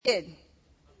Did.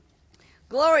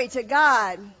 Glory to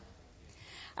God.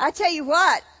 I tell you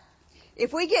what,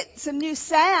 if we get some new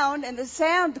sound and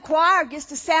the choir gets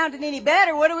to sounding any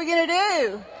better, what are we going to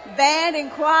do? Band and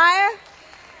choir?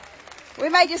 We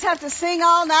may just have to sing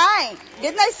all night.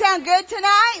 Didn't they sound good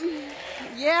tonight?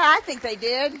 Yeah, I think they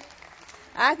did.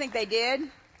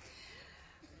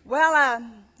 Well,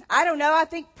 I don't know. I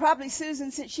think probably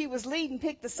Susan, since she was leading,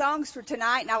 picked the songs for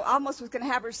tonight, and I almost was going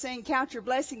to have her sing Count Your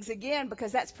Blessings again,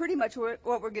 because that's pretty much what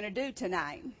we're going to do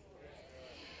tonight.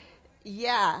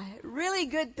 Yeah, really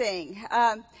good thing.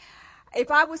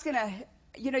 If I was going to,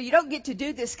 you don't get to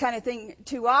do this kind of thing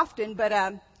too often,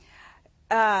 but,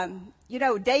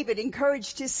 David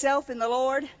encouraged himself in the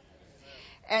Lord.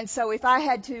 And so if I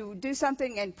had to do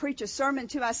something and preach a sermon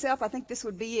to myself, I think this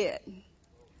would be it.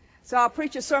 So I'll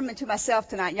preach a sermon to myself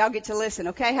tonight, and y'all get to listen,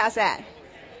 okay? How's that?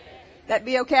 That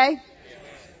be okay?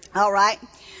 All right.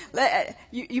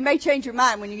 You may change your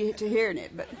mind when you get to hearing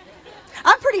it, but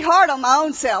I'm pretty hard on my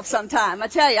own self sometime. I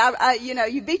tell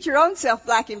you, you beat your own self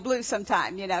black and blue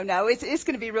sometime, No, it's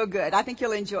going to be real good. I think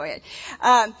you'll enjoy it.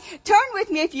 Turn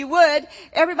with me if you would.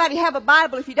 Everybody have a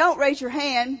Bible. If you don't, raise your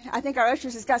hand. I think our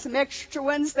ushers has got some extra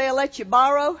ones they'll let you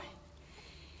borrow.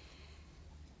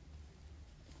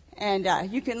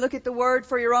 And you can look at the word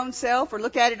for your own self or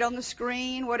look at it on the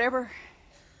screen, whatever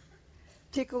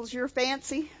tickles your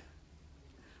fancy,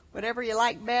 whatever you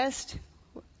like best,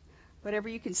 whatever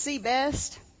you can see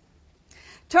best.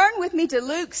 Turn with me to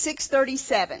Luke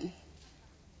 6:37.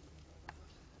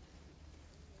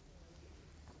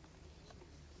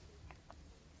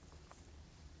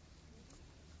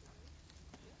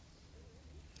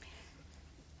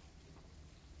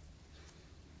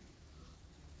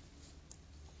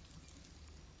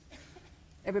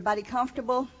 Everybody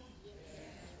comfortable?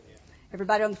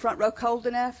 Everybody on the front row cold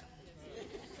enough?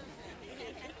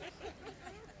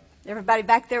 Everybody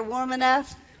back there warm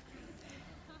enough?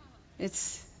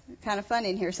 It's kind of fun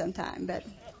in here sometime, but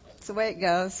it's the way it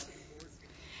goes.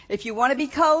 If you want to be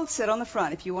cold, sit on the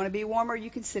front. If you want to be warmer, you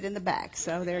can sit in the back.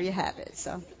 So there you have it.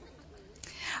 So,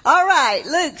 all right,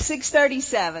 Luke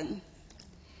 6:37.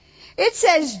 It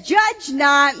says, "Judge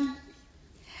not,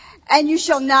 and you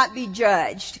shall not be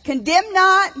judged. Condemn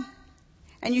not,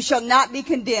 and you shall not be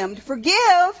condemned.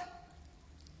 Forgive,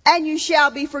 and you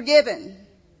shall be forgiven."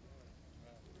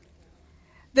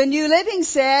 The New Living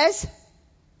says,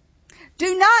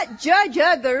 "Do not judge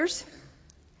others,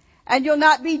 and you'll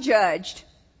not be judged.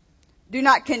 Do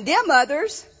not condemn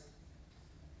others,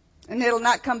 and it'll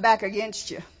not come back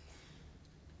against you."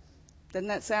 Doesn't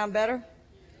that sound better?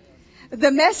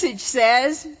 The Message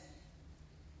says,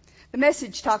 the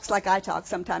Message talks like I talk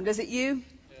sometimes, does it you?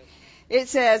 It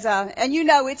says, and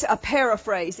it's a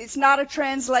paraphrase. It's not a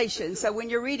translation. So when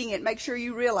you're reading it, make sure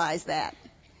you realize that.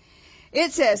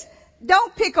 It says,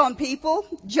 "Don't pick on people,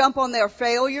 jump on their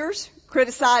failures,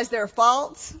 criticize their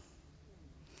faults.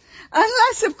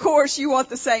 Unless, of course, you want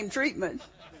the same treatment.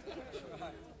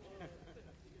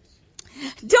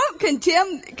 Don't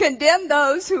condemn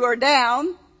those who are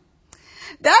down.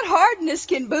 That hardness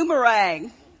can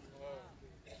boomerang.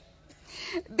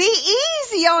 Be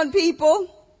easy on people,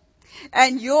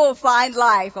 and you'll find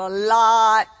life a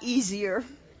lot easier."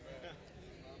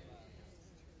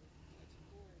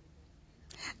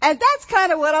 And that's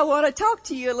kind of what I want to talk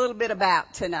to you a little bit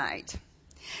about tonight.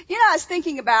 I was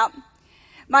thinking about,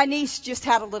 my niece just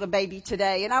had a little baby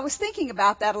today, and I was thinking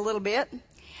about that a little bit.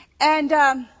 And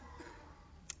I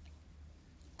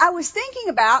was thinking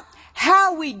about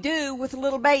how we do with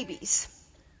little babies.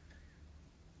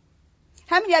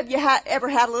 How many of you ever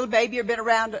had a little baby or been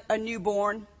around a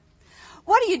newborn?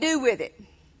 What do you do with it?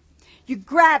 You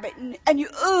grab it and you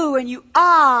ooh and you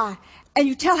ah and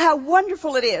you tell how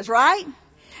wonderful it is, right?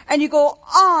 And you go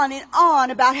on and on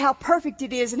about how perfect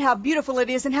it is and how beautiful it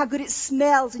is and how good it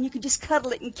smells, and you can just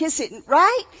cuddle it and kiss it,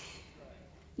 right?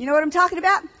 You know what I'm talking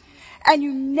about? And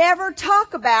you never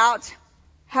talk about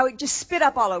how it just spit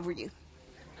up all over you.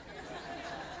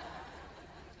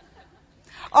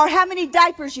 Or how many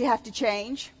diapers you have to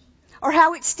change. Or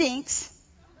how it stinks.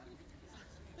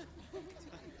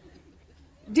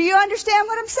 Do you understand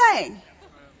what I'm saying?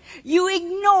 You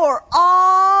ignore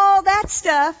all that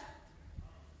stuff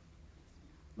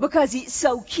because it's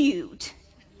so cute.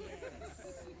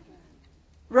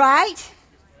 Right?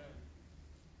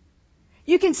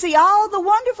 You can see all the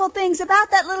wonderful things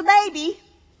about that little baby,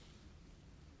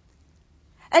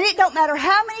 and it don't matter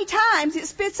how many times it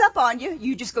spits up on you,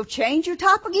 you just go change your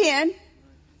top again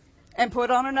and put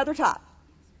on another top.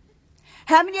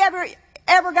 How many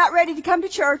ever got ready to come to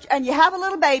church and you have a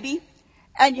little baby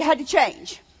and you had to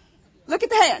change? Look at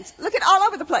the hands. Look at all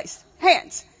over the place.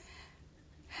 Hands.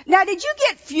 Now, did you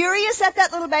get furious at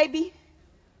that little baby?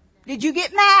 Did you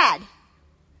get mad?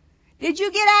 Did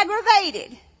you get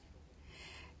aggravated?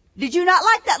 Did you not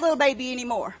like that little baby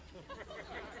anymore?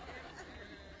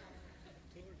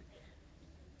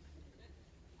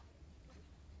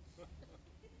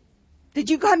 Did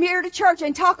you come here to church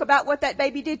and talk about what that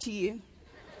baby did to you?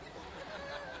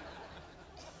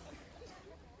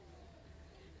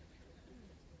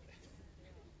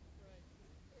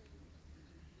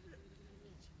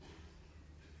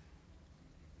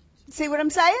 See what I'm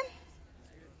saying?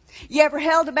 You ever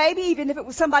held a baby, even if it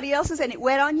was somebody else's, and it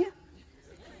wet on you?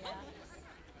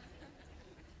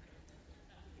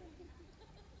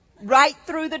 Right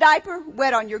through the diaper,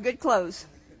 wet on your good clothes.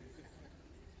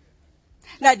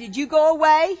 Now, did you go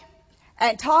away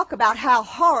and talk about how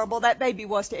horrible that baby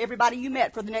was to everybody you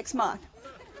met for the next month?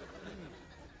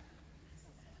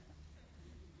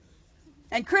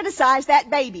 And criticize that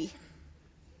baby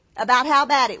about how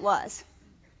bad it was?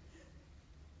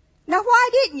 Now, why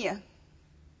didn't you?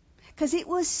 Because it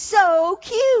was so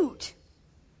cute.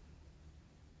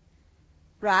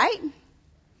 Right?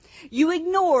 You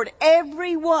ignored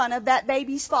every one of that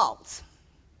baby's faults.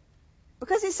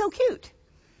 Because it's so cute.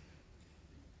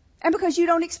 And because you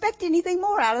don't expect anything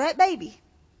more out of that baby.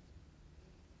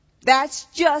 That's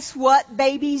just what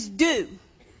babies do.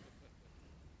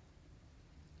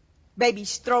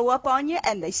 Babies throw up on you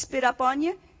and they spit up on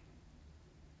you.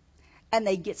 And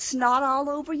they get snot all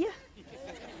over you.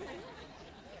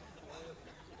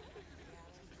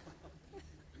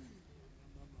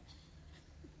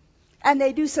 And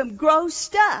they do some gross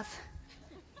stuff.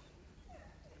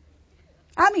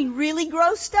 I mean, really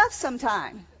gross stuff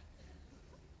sometimes.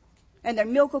 And their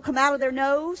milk will come out of their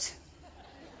nose.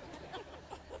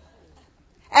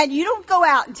 And you don't go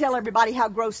out and tell everybody how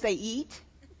gross they eat.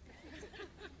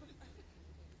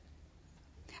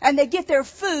 And they get their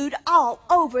food all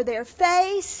over their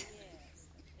face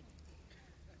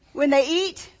when they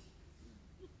eat.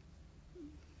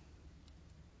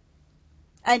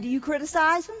 And do you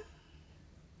criticize them?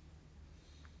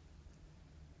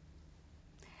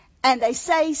 And they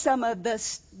say some of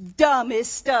the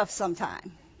dumbest stuff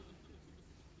sometimes.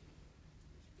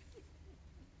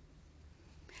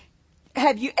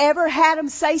 Have you ever had them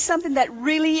say something that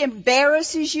really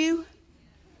embarrasses you?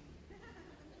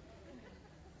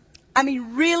 I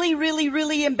mean, really, really,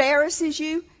 really embarrasses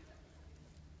you?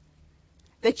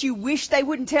 That you wish they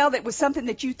wouldn't tell, that was something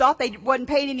that you thought they wasn't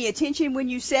paying any attention when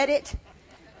you said it?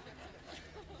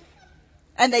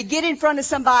 And they get in front of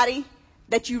somebody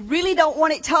that you really don't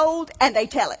want it told, and they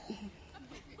tell it.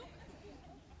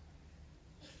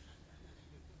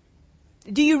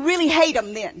 Do you really hate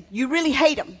them then? You really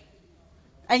hate them.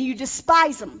 And you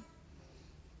despise them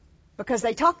because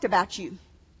they talked about you.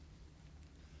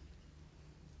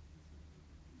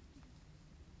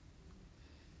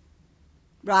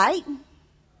 Right?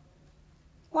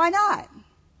 Why not?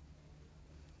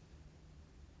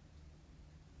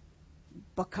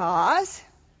 Because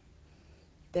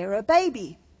they're a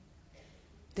baby.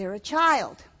 They're a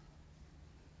child.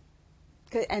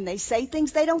 And they say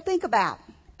things they don't think about.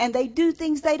 And they do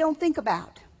things they don't think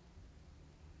about.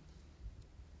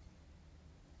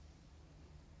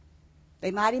 They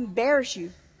might embarrass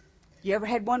you. You ever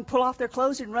had one pull off their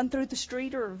clothes and run through the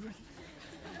street? Or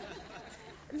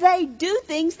they do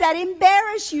things that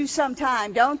embarrass you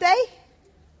sometime, don't they?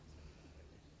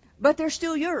 But they're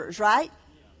still yours, right?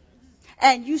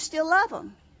 And you still love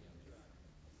them.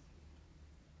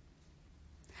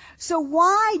 So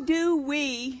why do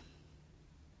we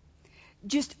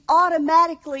just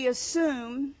automatically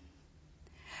assume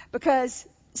because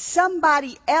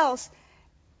somebody else,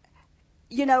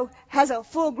 has a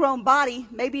full-grown body,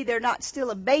 maybe they're not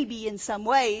still a baby in some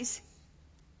ways,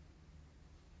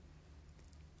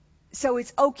 so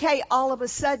it's okay all of a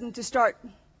sudden to start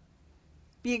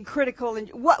being critical? And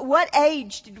what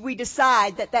age did we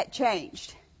decide that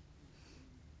changed?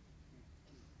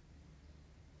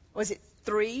 Was it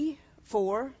 3,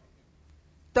 4,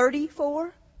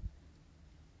 34,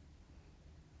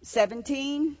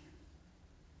 17?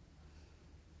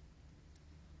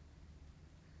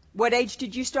 What age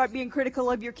did you start being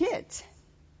critical of your kids?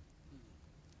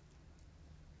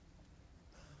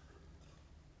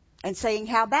 And saying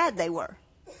how bad they were?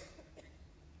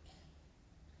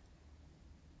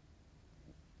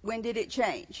 When did it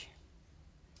change?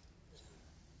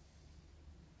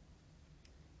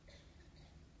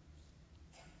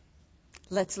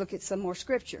 Let's look at some more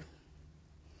scripture.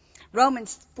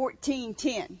 Romans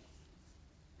 14:10.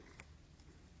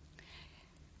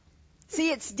 See,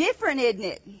 it's different, isn't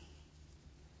it?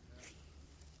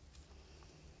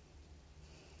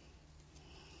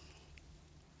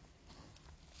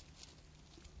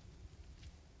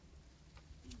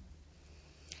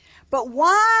 But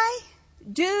why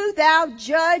do thou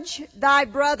judge thy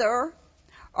brother?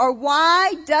 Or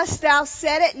why dost thou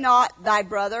set at naught thy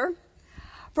brother?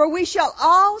 For we shall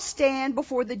all stand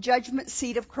before the judgment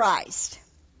seat of Christ.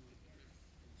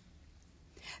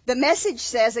 The Message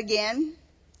says again,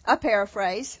 a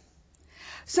paraphrase,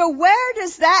 so where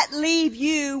does that leave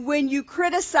you when you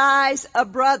criticize a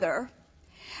brother?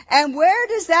 And where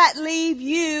does that leave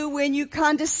you when you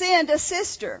condescend a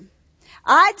sister?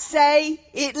 I'd say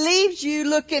it leaves you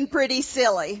looking pretty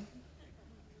silly.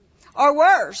 Or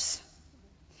worse.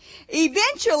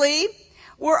 Eventually,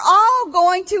 we're all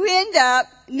going to end up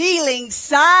kneeling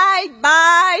side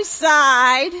by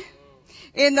side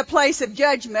in the place of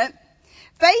judgment,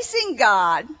 facing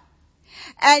God,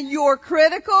 and your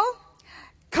critical,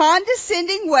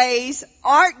 condescending ways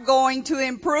aren't going to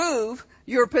improve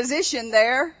your position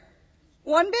there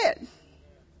one bit.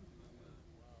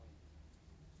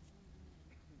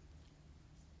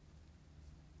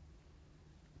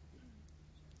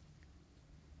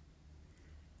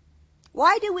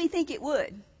 Why do we think it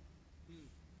would?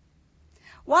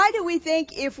 Why do we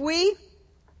think if we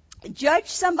judge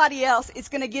somebody else, it's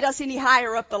going to get us any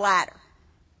higher up the ladder?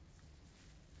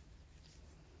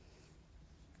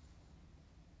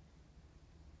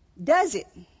 Does it?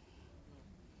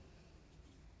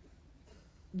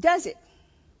 Does it?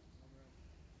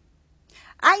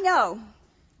 I know.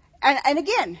 And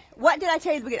again, what did I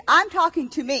tell you at the beginning? I'm talking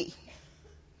to me.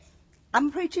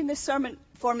 I'm preaching this sermon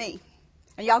for me.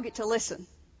 And y'all get to listen.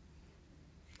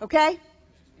 Okay?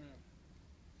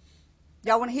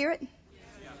 Y'all want to hear it?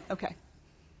 Okay.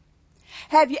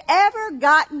 Have you ever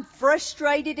gotten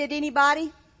frustrated at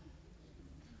anybody?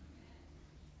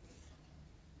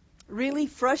 Really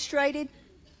frustrated?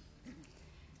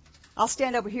 I'll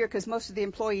stand over here because most of the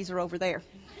employees are over there.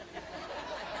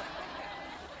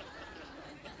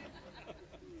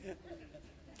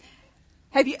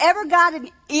 Have you ever gotten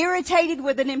irritated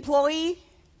with an employee?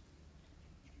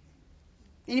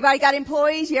 Anybody got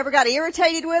employees? You ever got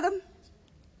irritated with them?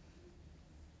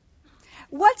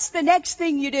 What's the next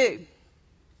thing you do?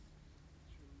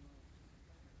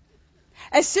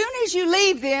 As soon as you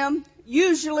leave them,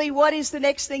 usually what is the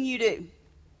next thing you do?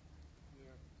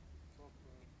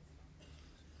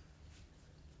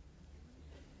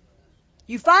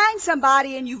 You find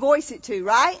somebody and you voice it to,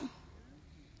 right?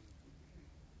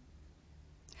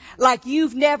 Like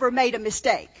you've never made a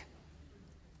mistake.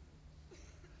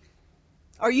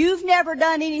 Or you've never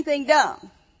done anything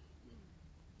dumb.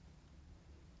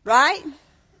 Right?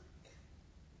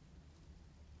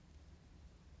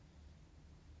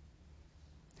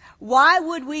 Why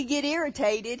would we get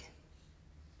irritated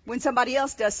when somebody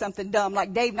else does something dumb,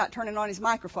 like Dave not turning on his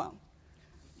microphone?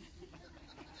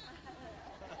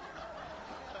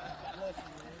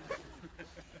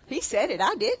 He said it,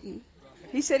 I didn't.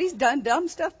 He said he's done dumb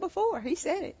stuff before. He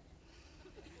said it.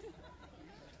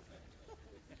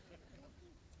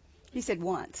 He said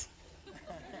once.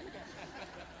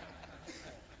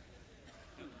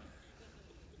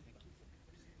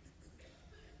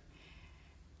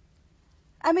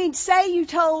 I mean, say you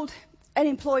told an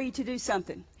employee to do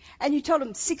something, and you told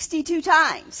them 62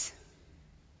 times,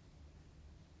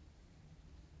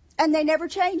 and they never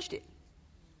changed it.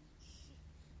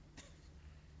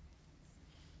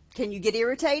 Can you get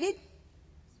irritated?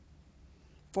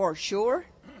 For sure.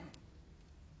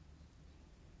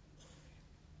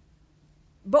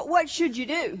 But what should you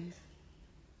do?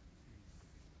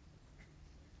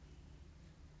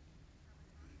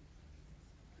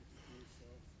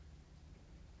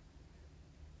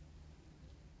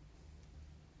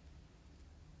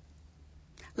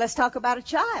 Let's talk about a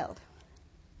child.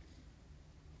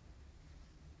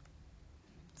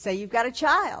 Say you've got a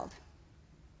child.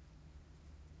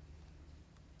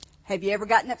 Have you ever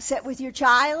gotten upset with your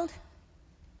child?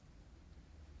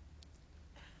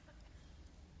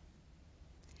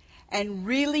 And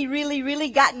really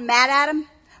gotten mad at him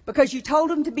because you told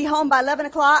him to be home by 11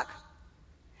 o'clock,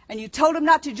 and you told him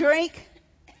not to drink,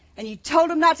 and you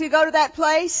told him not to go to that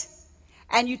place,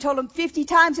 and you told him 50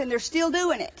 times and they're still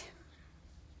doing it?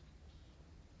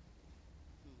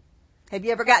 Have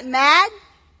you ever gotten mad?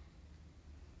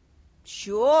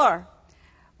 Sure.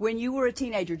 When you were a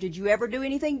teenager, did you ever do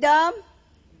anything dumb?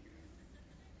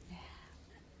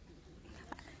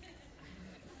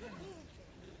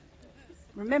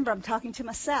 Remember, I'm talking to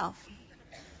myself.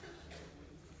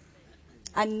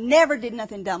 I never did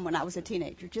nothing dumb when I was a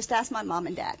teenager. Just ask my mom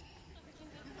and dad.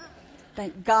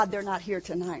 Thank God they're not here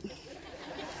tonight.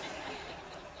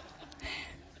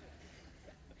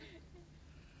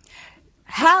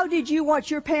 How did you want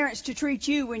your parents to treat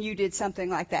you when you did something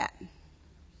like that?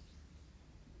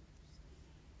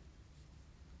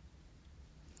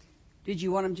 Did you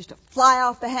want them just to fly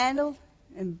off the handle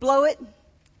and blow it?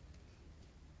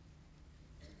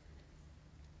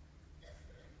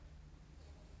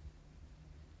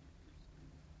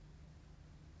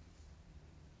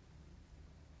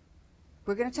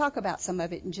 We're going to talk about some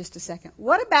of it in just a second.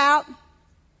 What about,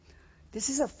 this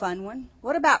is a fun one,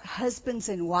 what about husbands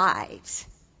and wives?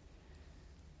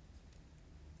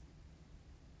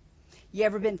 You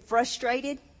ever been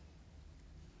frustrated?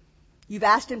 You've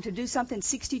asked them to do something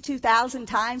 62,000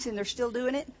 times and they're still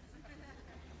doing it?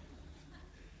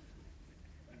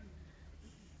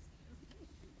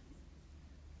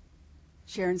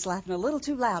 Sharon's laughing a little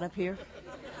too loud up here.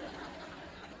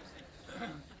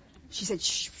 She said,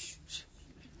 shh, shh, shh.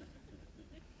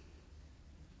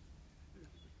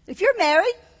 If you're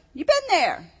married, you've been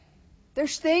there.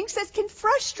 There's things that can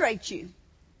frustrate you.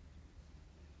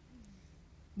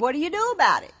 What do you do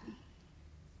about it?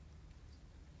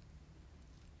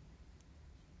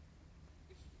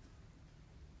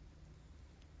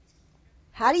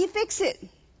 How do you fix it?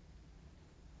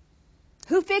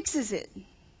 Who fixes it?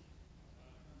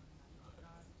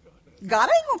 God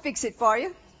ain't going to fix it for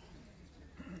you.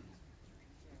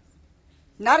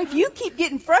 Not if you keep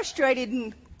getting frustrated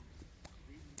and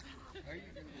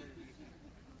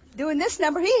doing this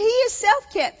number. He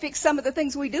himself can't fix some of the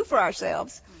things we do for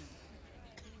ourselves.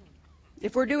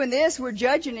 If we're doing this, we're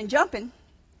judging and jumping.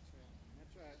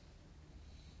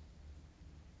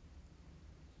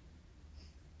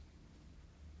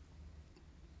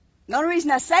 The only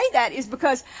reason I say that is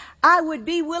because I would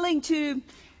be willing to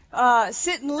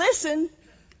sit and listen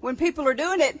when people are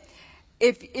doing it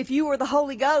if you were the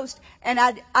Holy Ghost, and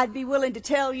I'd be willing to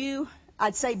tell you,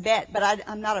 I'd say bet, but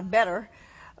I'm not a better,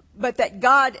 but that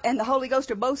God and the Holy Ghost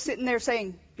are both sitting there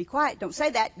saying, be quiet, don't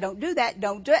say that, don't do that,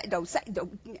 don't do it, don't say,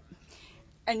 don't,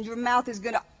 and your mouth is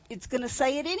it's gonna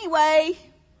say it anyway.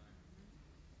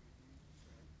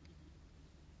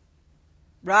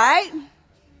 Right?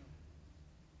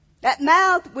 That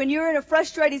mouth, when you're in a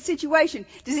frustrated situation,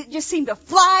 does it just seem to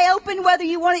fly open whether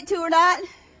you want it to or not?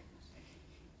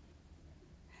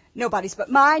 Nobody's but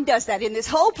mine does that in this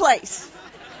whole place.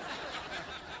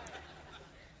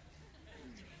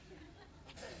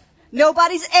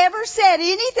 Nobody's ever said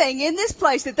anything in this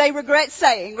place that they regret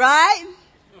saying, right?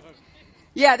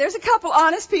 Yeah, there's a couple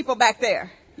honest people back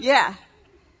there. Yeah.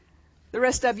 The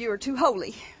rest of you are too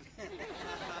holy.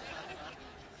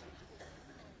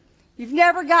 You've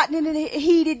never gotten into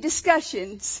heated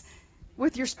discussions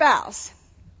with your spouse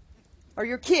or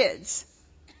your kids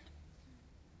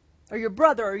or your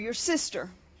brother or your sister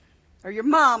or your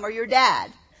mom or your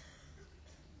dad.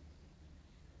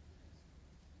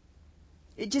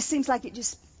 It just seems like it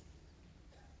just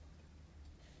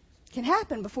can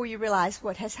happen before you realize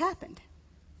what has happened.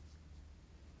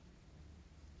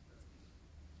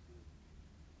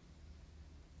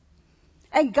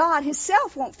 And God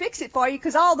himself won't fix it for you,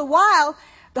 because all the while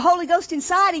the Holy Ghost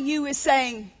inside of you is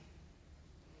saying,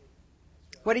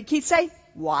 what did Keith say?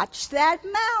 Watch that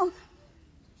mouth.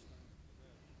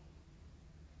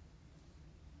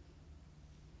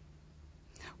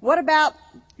 What about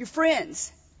your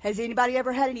friends? Has anybody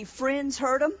ever had any friends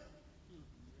hurt them?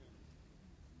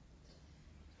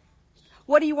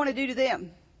 What do you want to do to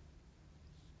them?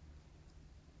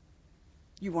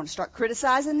 You want to start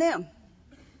criticizing them.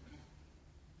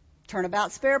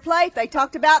 Turnabout's fair play. If they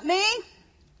talked about me,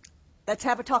 let's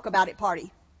have a talk about it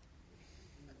party.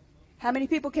 How many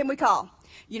people can we call?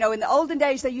 You know, in the olden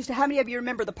days, they used to, how many of you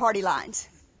remember the party lines?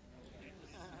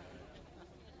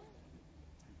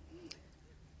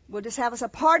 We'll just have us a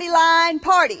party line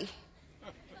party.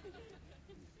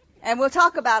 And we'll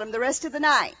talk about them the rest of the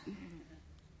night.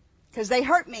 Because they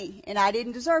hurt me, and I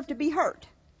didn't deserve to be hurt.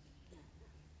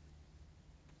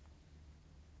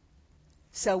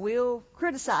 So we'll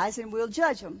criticize and we'll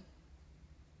judge them.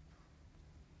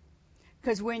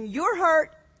 Because when you're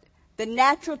hurt, the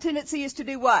natural tendency is to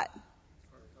do what?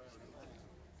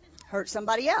 Hurt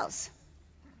somebody else.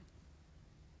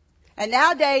 And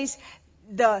nowadays,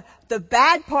 the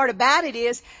bad part about it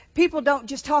is people don't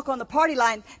just talk on the party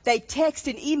line. They text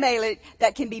and email it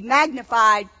that can be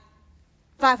magnified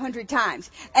 500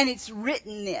 times. And it's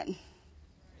written then.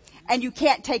 And you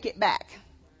can't take it back.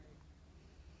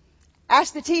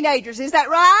 Ask the teenagers, is that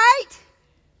right?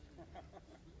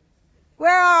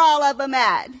 Where are all of them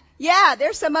at? Yeah,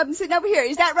 there's some of them sitting over here.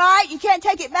 Is that right? You can't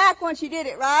take it back once you did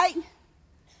it, right?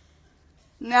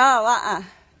 No,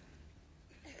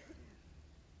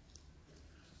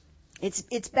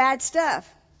 It's bad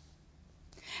stuff.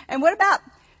 And what about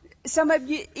some of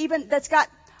you even that's got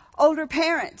older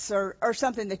parents or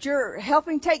something that you're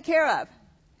helping take care of?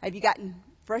 Have you gotten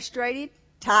frustrated,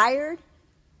 tired?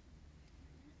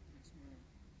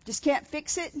 Just can't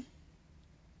fix it?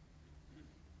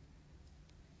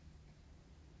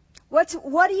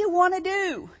 What do you want to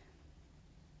do?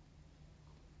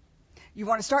 You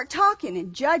want to start talking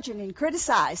and judging and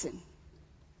criticizing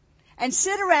and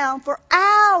sit around for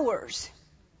hours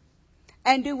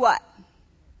and do what?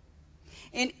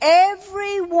 In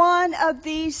every one of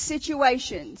these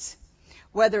situations,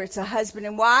 whether it's a husband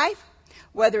and wife,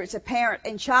 whether it's a parent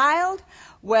and child,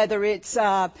 whether it's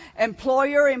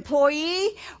employer-employee,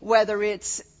 whether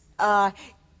it's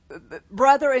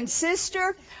brother and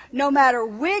sister, no matter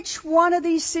which one of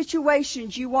these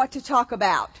situations you want to talk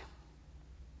about,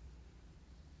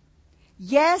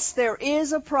 yes, there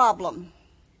is a problem.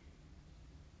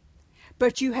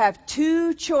 But you have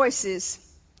two choices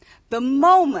the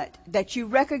moment that you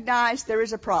recognize there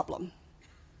is a problem.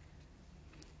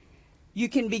 You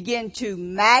can begin to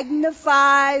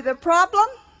magnify the problem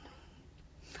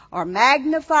or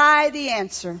magnify the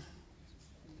answer.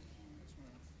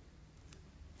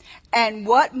 And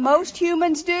what most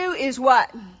humans do is what?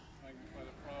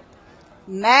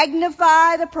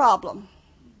 Magnify the problem.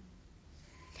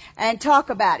 And talk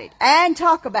about it, and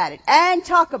talk about it, and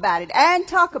talk about it, and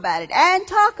talk about it, and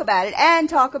talk about it, and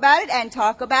talk about it, and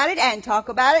talk about it, and talk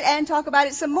about it, and talk about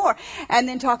it some more. And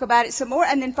then talk about it some more,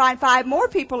 and then find 5 more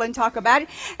people and talk about it,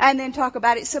 and then talk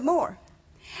about it some more.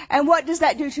 And what does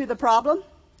that do to the problem?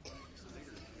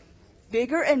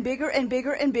 Bigger and bigger and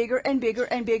bigger and bigger and bigger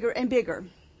and bigger and bigger.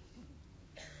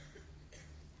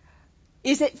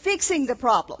 Is it fixing the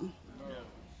problem? No.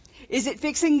 Is it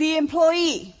fixing the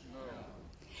employee?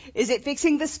 Is it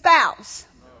fixing the spouse?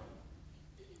 No.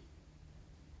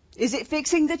 Is it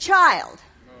fixing the child?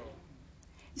 No.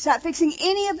 It's not fixing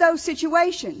any of those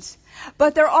situations.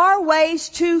 But there are ways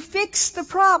to fix the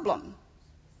problem.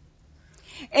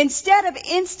 Instead of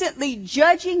instantly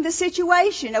judging the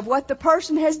situation of what the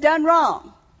person has done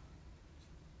wrong,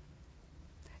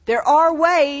 there are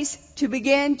ways to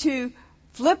begin to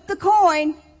flip the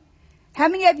coin. How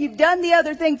many of you have done the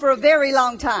other thing for a very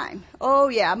long time? Oh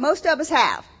yeah, most of us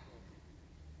have.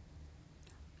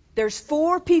 There's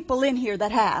 4 people in here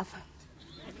that have.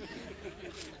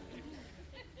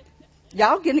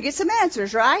 Y'all gonna get some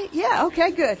answers, right? Yeah,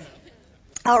 okay, good.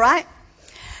 All right.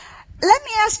 Let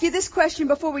me ask you this question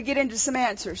before we get into some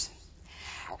answers.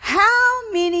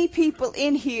 How many people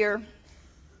in here,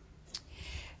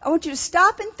 I want you to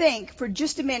stop and think for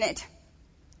just a minute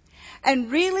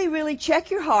and really, really check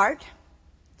your heart.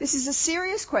 This is a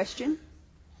serious question.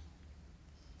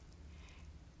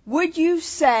 Would you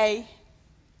say,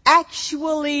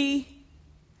 actually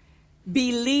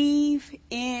believe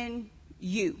in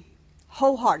you?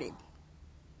 Wholehearted.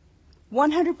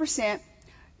 100%.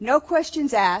 No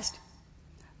questions asked.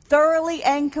 Thoroughly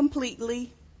and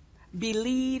completely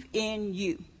believe in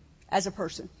you as a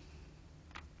person.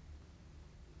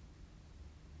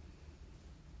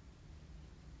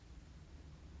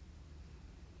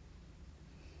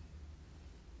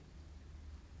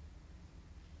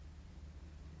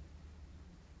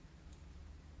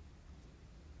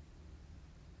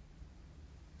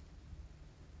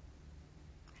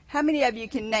 How many of you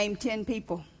can name 10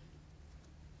 people?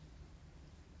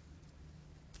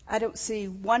 I don't see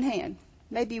one hand.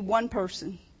 Maybe one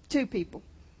person. 2 people.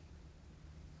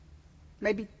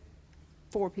 Maybe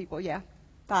 4 people, yeah.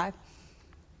 5.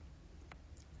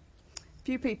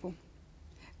 Few people.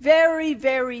 Very,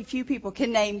 very few people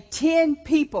can name 10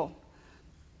 people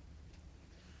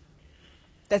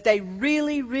that they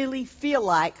really, really feel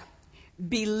like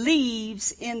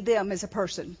believes in them as a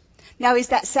person. Now, is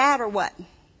that sad or what?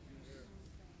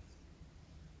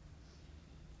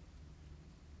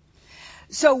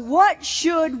 So what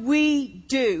should we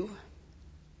do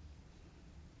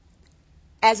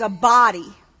as a body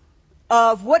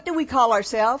of, what do we call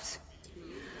ourselves?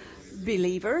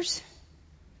 Believers.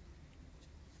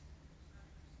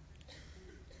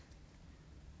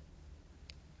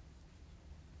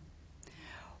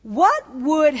 What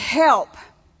would help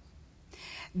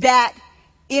that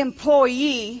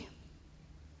employee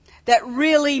that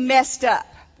really messed up?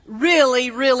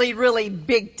 Really, really, really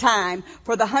big time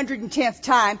for the 110th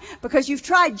time, because you've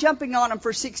tried jumping on them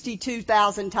for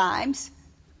 62,000 times.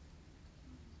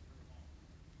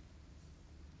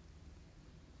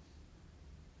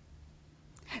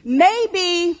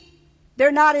 Maybe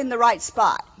they're not in the right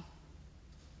spot.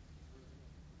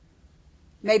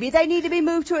 Maybe they need to be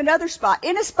moved to another spot,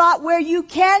 in a spot where you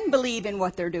can believe in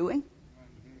what they're doing.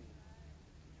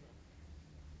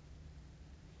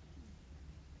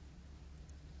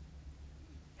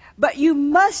 But you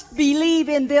must believe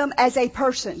in them as a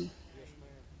person.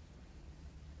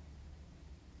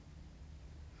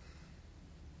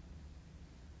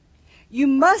 You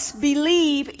must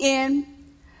believe in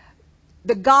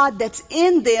the God that's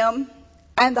in them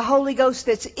and the Holy Ghost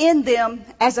that's in them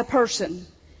as a person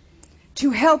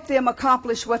to help them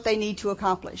accomplish what they need to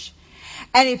accomplish.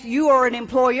 And if you are an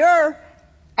employer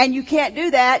and you can't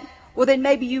do that, well, then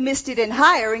maybe you missed it in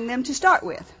hiring them to start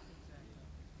with.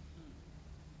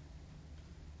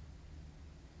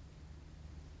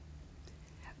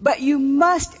 But you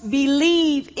must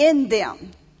believe in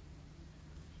them.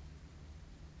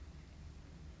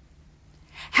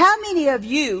 How many of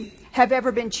you have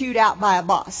ever been chewed out by a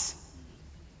boss?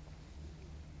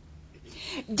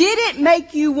 Did it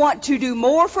make you want to do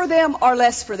more for them or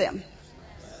less for them?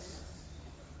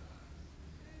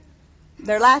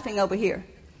 They're laughing over here.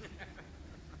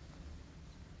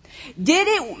 Did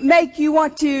it make you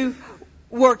want to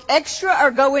work extra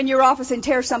or go in your office and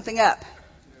tear something up?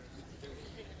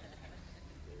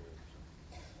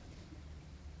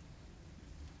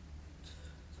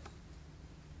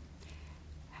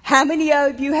 How many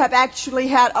of you have actually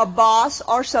had a boss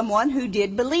or someone who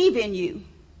did believe in you?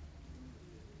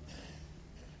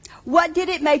 What did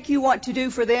it make you want to do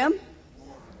for them?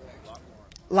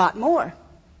 A lot more.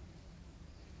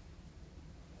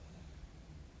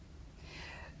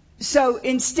 So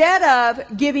instead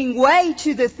of giving way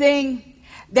to the thing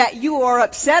that you are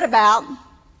upset about,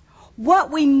 what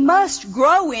we must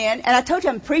grow in, and I told you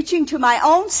I'm preaching to my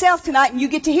own self tonight and you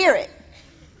get to hear it.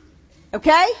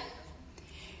 Okay?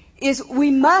 Is we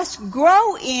must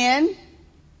grow in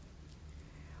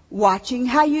watching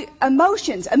how you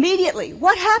emotions immediately.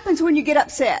 What happens when you get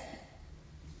upset?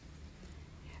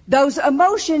 Those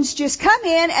emotions just come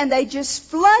in and they just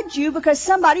flood you because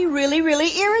somebody really,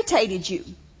 really irritated you.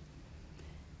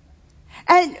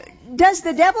 And does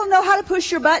the devil know how to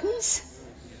push your buttons?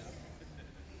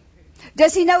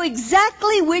 Does he know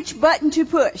exactly which button to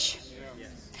push?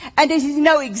 And does he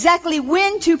know exactly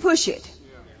when to push it?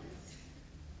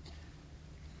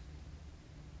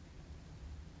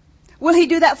 Will he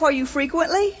do that for you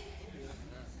frequently?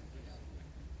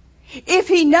 If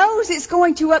he knows it's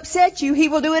going to upset you, he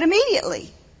will do it immediately.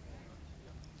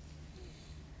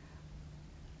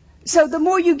 So the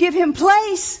more you give him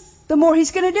place, the more he's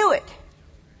going to do it.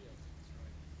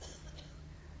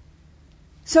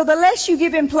 So the less you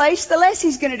give him place, the less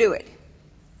he's going to do it.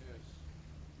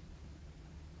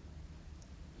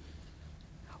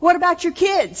 What about your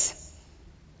kids?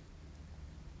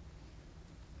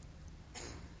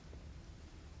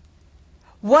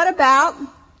 What about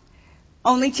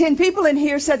only 10 people in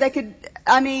here said they could,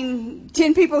 10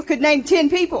 people could name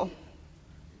 10 people.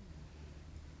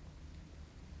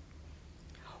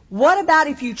 What about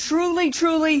if you truly,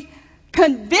 truly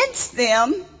convince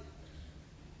them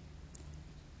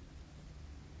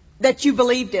that you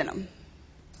believed in them?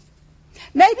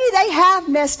 Maybe they have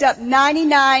messed up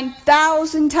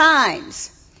 99,000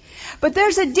 times. But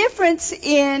there's a difference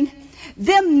in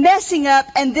them messing up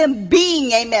and them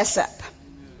being a mess up.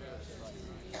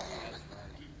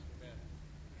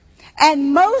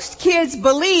 And most kids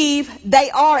believe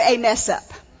they are a mess up.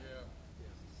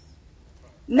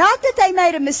 Not that they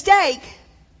made a mistake,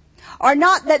 or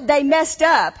not that they messed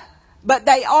up, but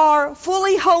they are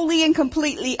fully, wholly, and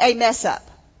completely a mess up.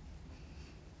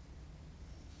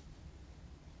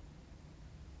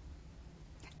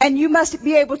 And you must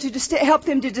be able to help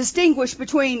them to distinguish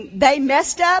between they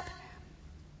messed up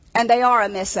and they are a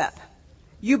mess up.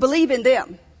 You believe in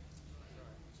them.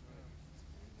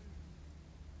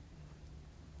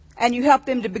 And you help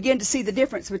them to begin to see the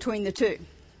difference between the two.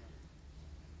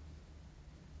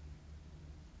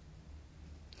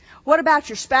 What about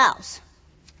your spouse?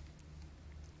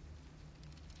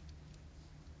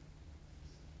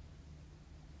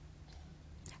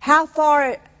 How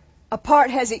far apart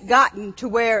has it gotten to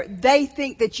where they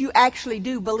think that you actually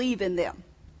do believe in them?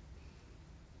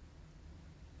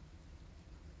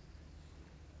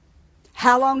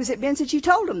 How long has it been since you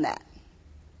told them that?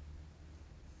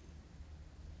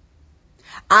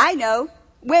 I know,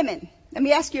 women, let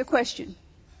me ask you a question.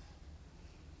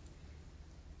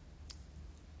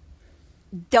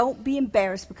 Don't be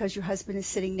embarrassed because your husband is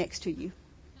sitting next to you.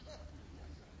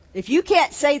 If you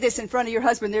can't say this in front of your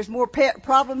husband, there's more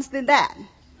problems than that.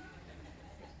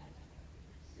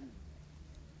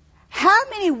 How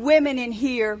many women in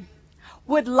here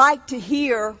would like to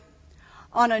hear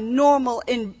on a normal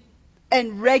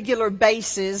and regular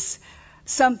basis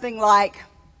something like,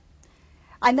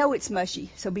 I know it's mushy,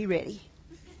 so be ready.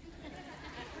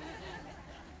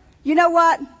 You know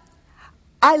what?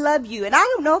 I love you, and I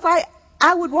don't know if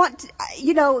I would want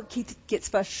to, Keith gets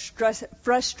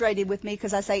frustrated with me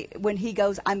because I say, when he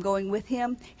goes, I'm going with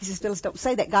him. He says, Phyllis, don't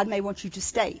say that. God may want you to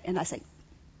stay. And I say,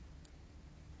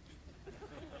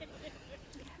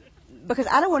 because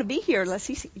I don't want to be here unless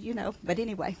he's, but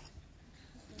anyway.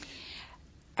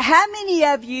 How many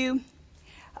of you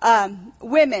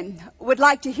women would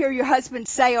like to hear your husband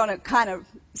say on a kind of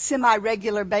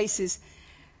semi-regular basis,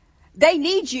 they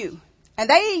need you, and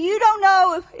you don't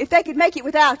know if they could make it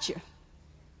without you? Do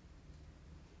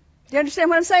you understand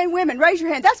what I'm saying? Women, raise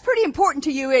your hand. That's pretty important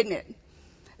to you, isn't it?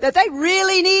 That they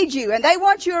really need you, and they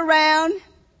want you around,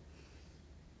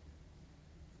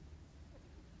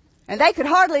 and they could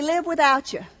hardly live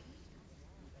without you.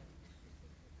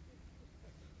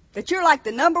 That you're like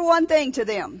the number one thing to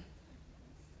them.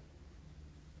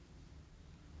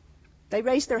 They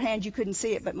raised their hand. You couldn't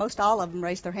see it, but most all of them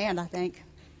raised their hand, I think.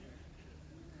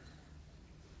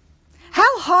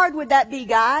 How hard would that be,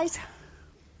 guys?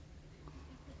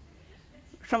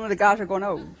 Some of the guys are going,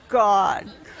 oh, God.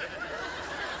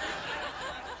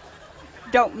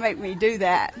 Don't make me do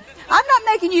that. I'm not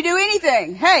making you do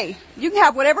anything. Hey, you can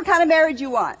have whatever kind of marriage you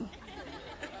want.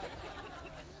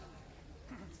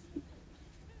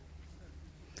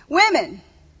 Women,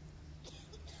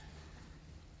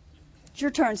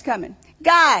 your turn's coming.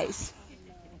 Guys,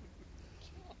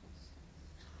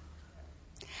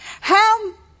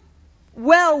 how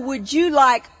well would you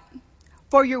like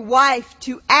for your wife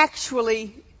to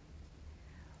actually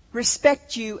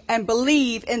respect you and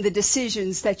believe in the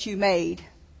decisions that you made?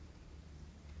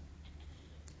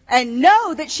 And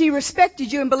know that she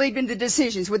respected you and believed in the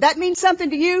decisions. Would that mean something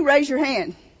to you? Raise your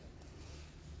hand.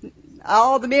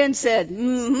 All the men said,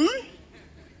 mm-hmm.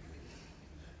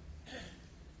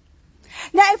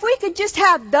 Now, if we could just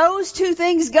have those two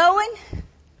things going,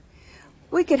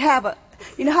 we could have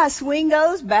you know how a swing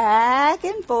goes? Back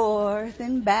and forth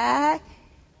and back.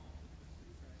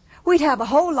 We'd have a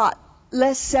whole lot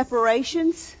less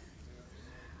separations,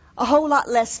 a whole lot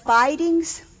less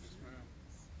fightings.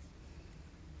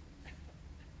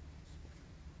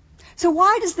 So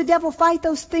why does the devil fight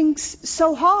those things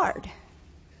so hard?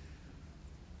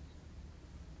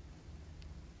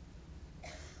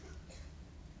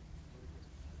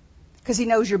 Because he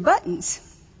knows your buttons.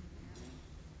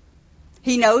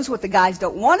 He knows what the guys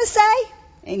don't want to say,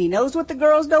 and he knows what the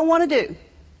girls don't want to do.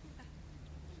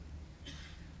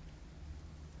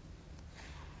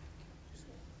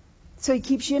 So he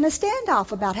keeps you in a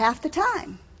standoff about half the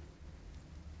time.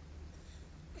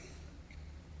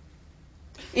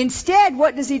 Instead,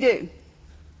 what does he do?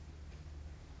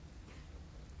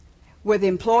 With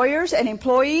employers and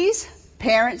employees,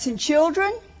 parents and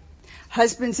children,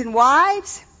 husbands and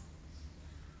wives,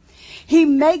 he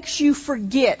makes you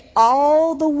forget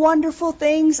all the wonderful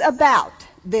things about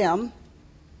them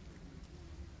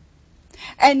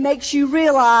and makes you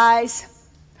realize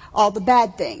all the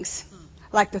bad things,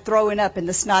 like the throwing up and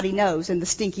the snotty nose and the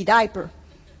stinky diaper.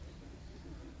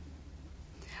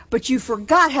 But you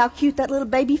forgot how cute that little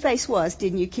baby face was,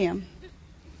 didn't you, Kim?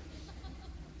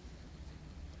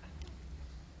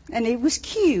 And it was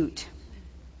cute.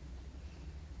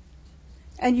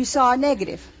 And you saw a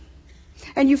negative.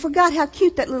 And you forgot how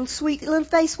cute that little sweet little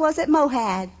face was that Mo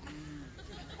had.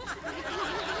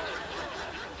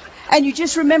 And you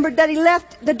just remembered that he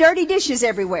left the dirty dishes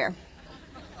everywhere.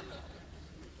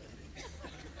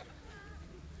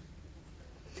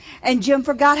 And Jim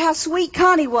forgot how sweet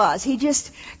Connie was. He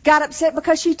just got upset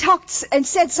because she talked and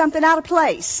said something out of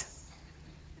place.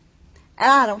 And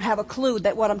I don't have a clue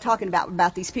that what I'm talking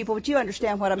about these people, but you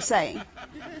understand what I'm saying.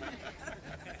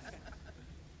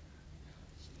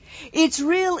 It's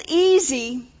real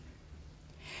easy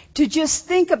to just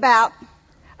think about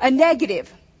a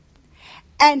negative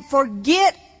and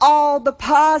forget all the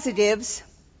positives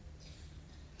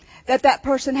that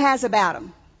person has about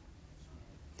them.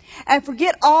 And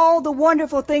forget all the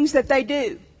wonderful things that they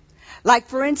do. Like,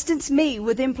 for instance, me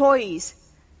with employees.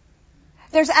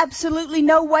 There's absolutely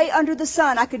no way under the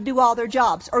sun I could do all their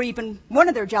jobs, or even one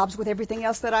of their jobs with everything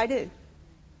else that I do.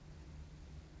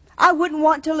 I wouldn't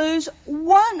want to lose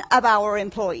one of our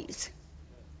employees.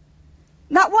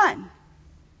 Not one.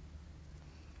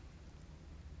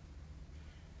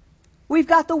 We've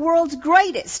got the world's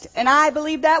greatest, and I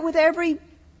believe that with everything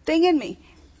in me.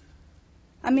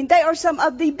 I mean, they are some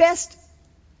of the best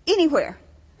anywhere.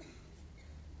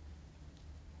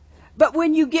 But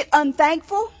when you get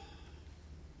unthankful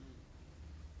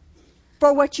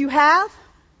for what you have,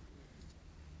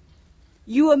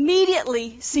 you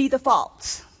immediately see the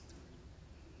faults.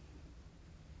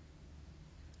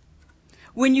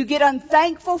 When you get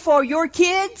unthankful for your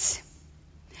kids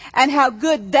and how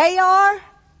good they are,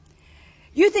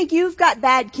 you think you've got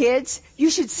bad kids. You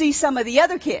should see some of the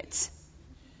other kids.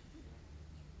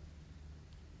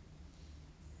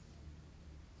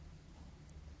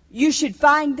 You should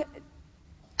find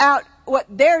out what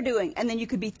they're doing, and then you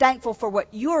could be thankful for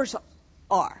what yours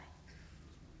are.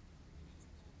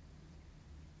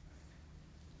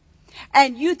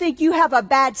 And you think you have a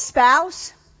bad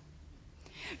spouse?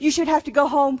 You should have to go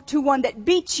home to one that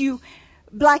beats you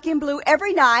black and blue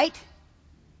every night,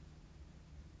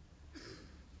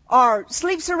 or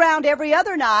sleeps around every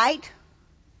other night,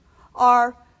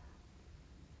 or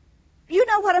you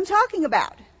know what I'm talking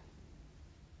about.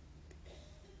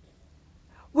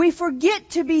 We forget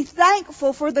to be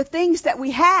thankful for the things that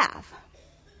we have.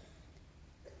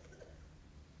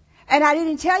 And I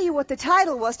didn't tell you what the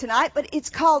title was tonight, but it's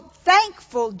called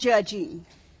Thankful Judging.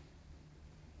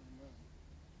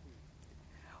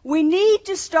 We need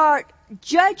to start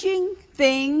judging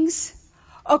things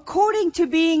according to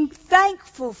being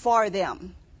thankful for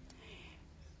them.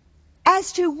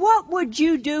 As to what would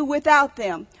you do without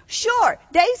them? Sure,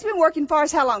 Dave's been working for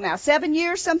us how long now? 7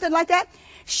 years, something like that?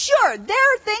 Sure,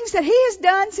 there are things that he has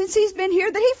done since he's been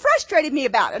here that he frustrated me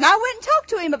about. And I went and talked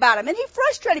to him about them, and he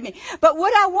frustrated me. But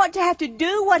would I want to have to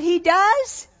do what he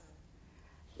does?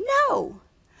 No.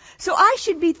 So I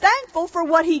should be thankful for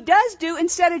what he does do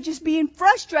instead of just being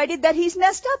frustrated that he's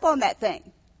messed up on that thing.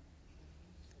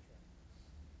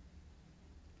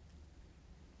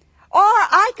 Or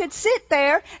I could sit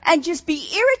there and just be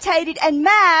irritated and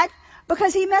mad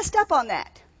because he messed up on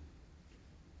that.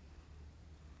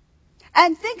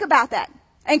 And think about that.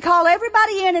 And call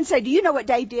everybody in and say, do you know what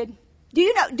Dave did? Do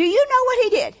you know what he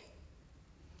did?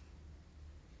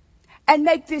 And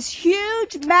make this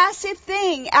huge, massive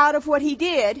thing out of what he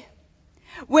did,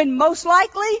 when most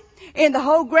likely, in the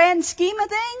whole grand scheme of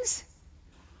things,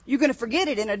 you're going to forget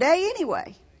it in a day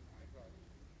anyway.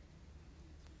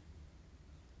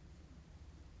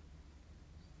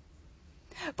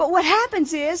 But what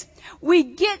happens is, we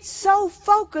get so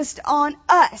focused on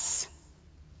us.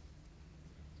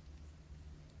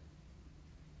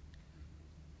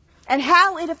 And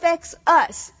how it affects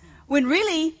us. When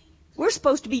really, we're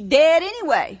supposed to be dead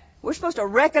anyway. We're supposed to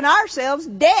reckon ourselves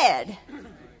dead.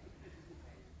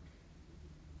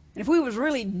 And if we was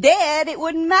really dead, it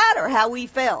wouldn't matter how we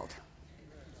felt.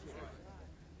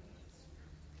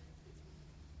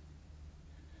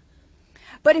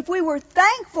 But if we were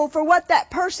thankful for what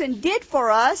that person did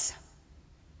for us,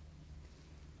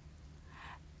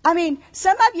 I mean,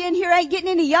 some of you in here ain't getting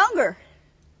any younger.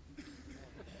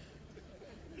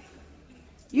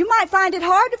 You might find it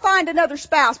hard to find another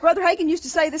spouse. Brother Hagin used to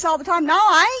say this all the time. No,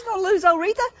 I ain't going to lose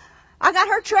Oretha. I got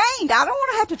her trained. I don't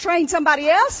want to have to train somebody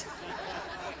else.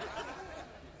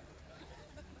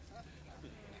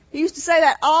 He used to say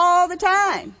that all the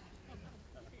time.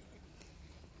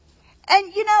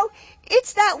 And, you know,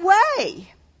 it's that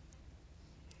way.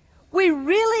 We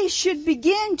really should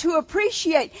begin to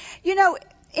appreciate. You know,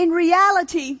 in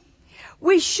reality,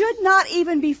 we should not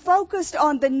even be focused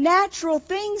on the natural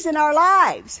things in our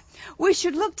lives. We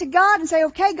should look to God and say,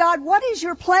 okay, God, what is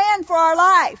your plan for our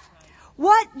life?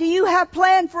 What do you have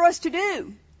planned for us to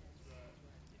do?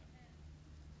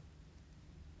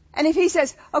 And if he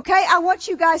says, okay, I want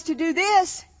you guys to do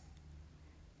this,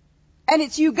 and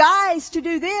it's you guys to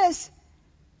do this,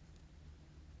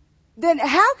 then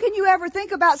how can you ever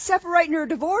think about separating or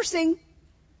divorcing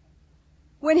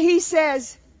when he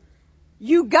says,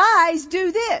 you guys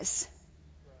do this?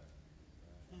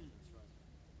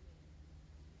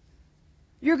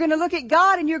 You're going to look at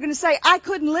God and you're going to say, I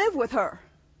couldn't live with her.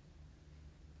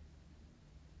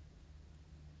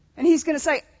 And he's going to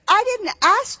say, I didn't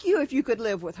ask you if you could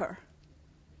live with her.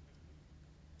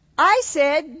 I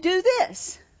said, do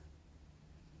this.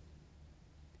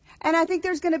 And I think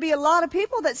there's going to be a lot of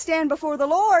people that stand before the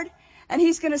Lord, and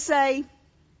he's going to say,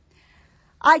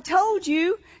 I told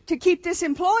you to keep this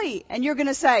employee. And you're going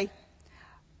to say,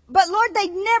 but Lord, they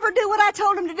never do what I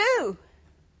told them to do.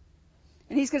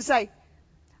 And he's going to say,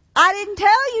 I didn't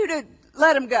tell you to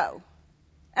let them go.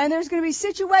 And there's going to be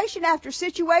situation after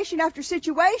situation after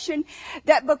situation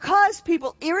that because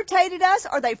people irritated us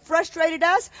or they frustrated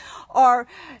us or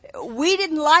we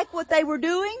didn't like what they were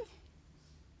doing,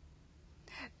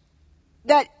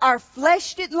 that our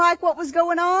flesh didn't like what was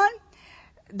going on,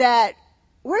 that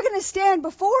we're going to stand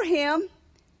before him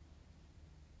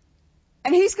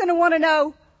and he's going to want to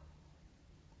know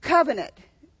covenant,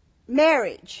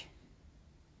 marriage,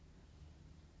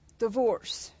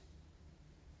 divorce.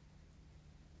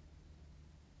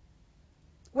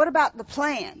 What about the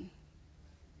plan?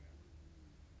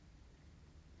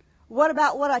 What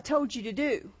about what I told you to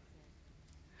do?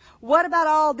 What about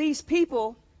all these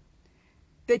people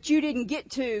that you didn't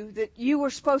get to that you were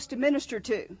supposed to minister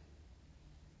to?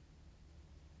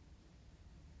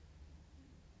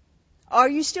 Are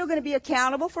you still going to be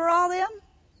accountable for all them?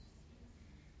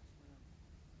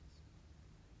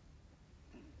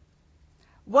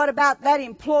 What about that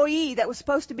employee that was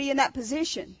supposed to be in that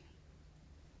position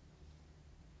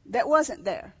that wasn't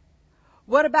there?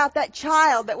 What about that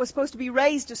child that was supposed to be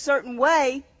raised a certain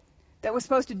way, that was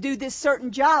supposed to do this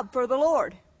certain job for the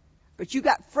Lord? But you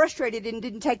got frustrated and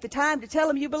didn't take the time to tell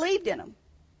them you believed in them.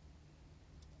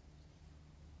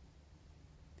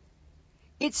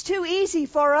 It's too easy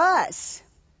for us.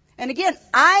 And again,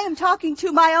 I am talking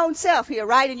to my own self here,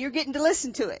 right? And you're getting to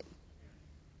listen to it.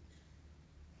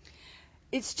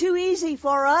 It's too easy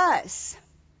for us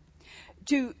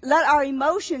to let our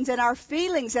emotions and our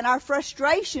feelings and our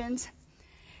frustrations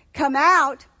come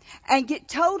out and get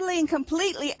totally and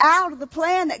completely out of the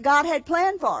plan that God had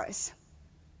planned for us.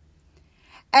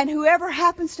 And whoever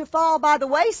happens to fall by the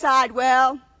wayside,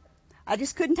 well, I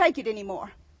just couldn't take it anymore.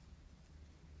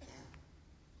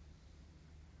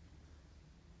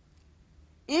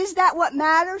 Is that what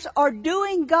matters? Or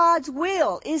doing God's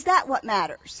will? Is that what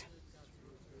matters?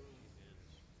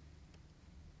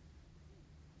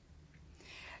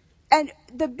 And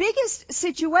the biggest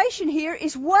situation here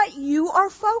is what you are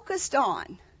focused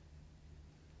on.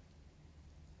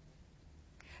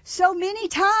 So many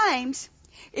times,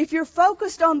 if you're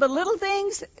focused on the little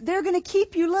things, they're going to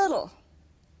keep you little.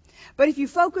 But if you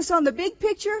focus on the big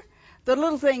picture, the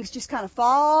little things just kind of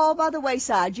fall by the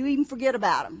wayside. You even forget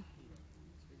about them.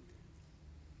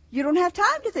 You don't have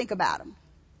time to think about them.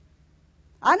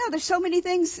 I know there's so many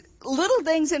things, little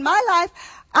things in my life,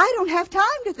 I don't have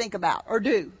time to think about or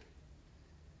do.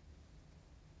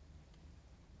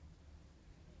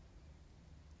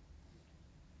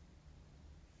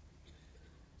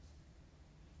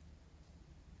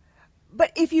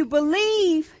 But if you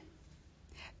believe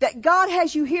that God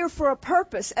has you here for a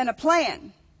purpose and a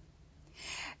plan,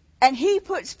 and He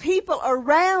puts people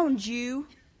around you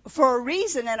for a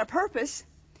reason and a purpose,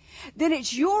 then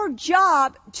it's your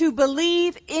job to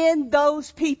believe in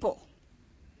those people.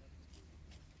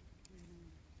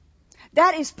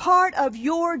 That is part of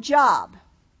your job.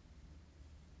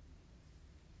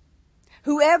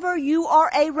 Whoever you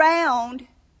are around,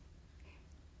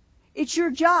 it's your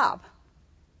job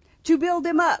to build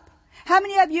them up. How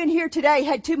many of you in here today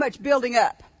had too much building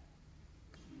up?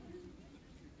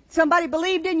 Somebody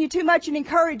believed in you too much and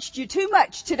encouraged you too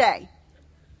much today.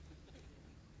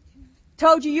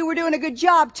 Told you were doing a good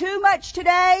job too much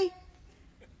today.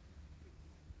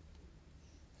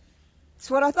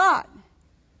 That's what I thought.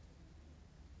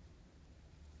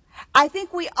 I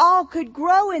think we all could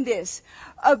grow in this,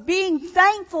 of being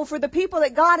thankful for the people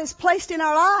that God has placed in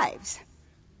our lives,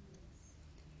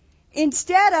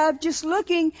 instead of just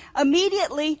looking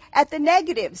immediately at the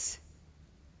negatives.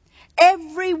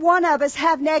 Every one of us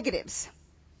have negatives.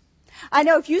 I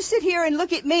know if you sit here and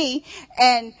look at me,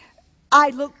 and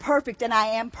I look perfect, and I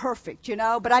am perfect,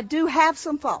 but I do have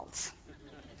some faults.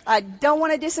 I don't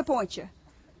want to disappoint you.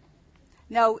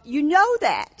 No, you know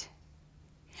that.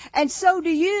 And so do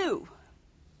you.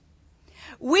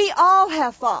 We all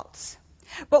have faults.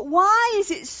 But why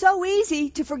is it so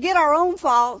easy to forget our own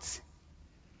faults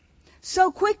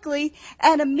so quickly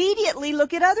and immediately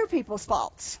look at other people's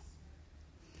faults?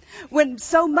 When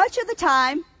so much of the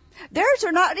time, theirs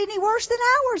are not any worse than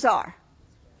ours are.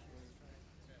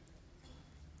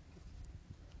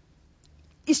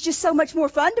 It's just so much more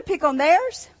fun to pick on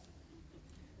theirs.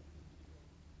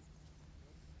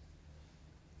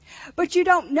 But you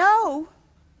don't know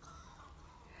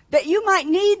that you might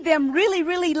need them really,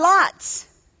 really lots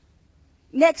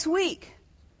next week.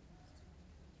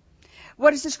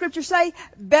 What does the scripture say?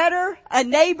 Better a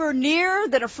neighbor near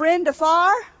than a friend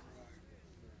afar.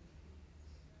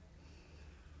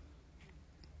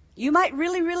 You might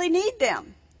really, really need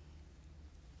them.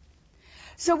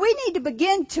 So we need to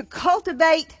begin to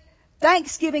cultivate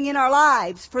thanksgiving in our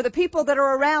lives for the people that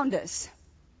are around us.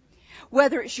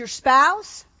 Whether it's your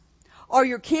spouse or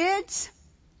your kids.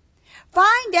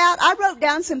 Find out, I wrote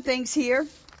down some things here,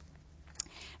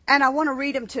 and I want to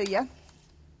read them to you.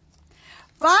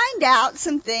 Find out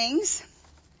some things.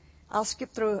 I'll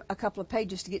skip through a couple of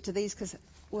pages to get to these because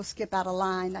we'll skip out a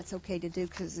line. That's okay to do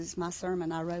because it's my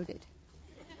sermon. I wrote it.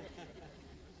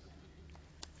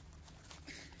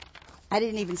 I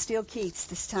didn't even steal Keith's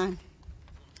this time.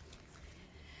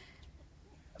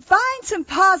 Find some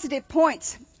positive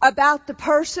points about the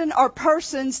person or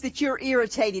persons that you're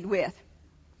irritated with.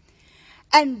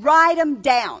 And write them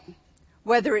down.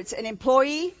 Whether it's an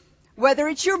employee, whether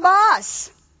it's your boss.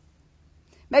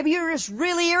 Maybe you're just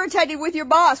really irritated with your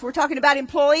boss. We're talking about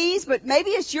employees, but maybe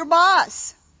it's your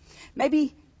boss.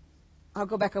 Maybe, I'll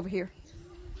go back over here.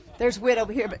 There's Whit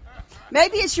over here, but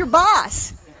maybe it's your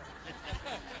boss.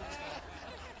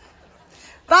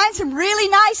 Find some really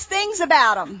nice things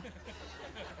about them.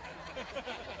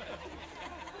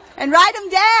 and write them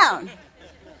down.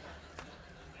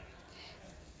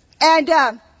 And,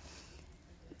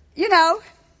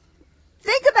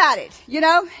 think about it,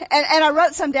 and I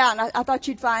wrote some down. I thought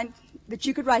you'd find that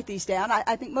you could write these down.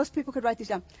 I think most people could write these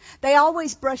down. They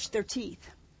always brush their teeth.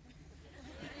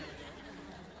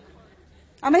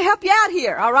 I'm going to help you out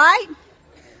here, all right?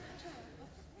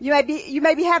 You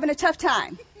may be having a tough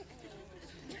time.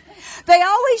 They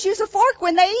always use a fork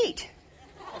when they eat.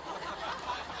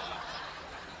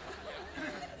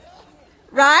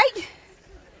 Right?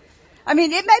 I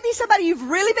mean, it may be somebody you've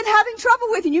really been having trouble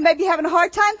with, and you may be having a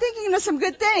hard time thinking of some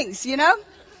good things,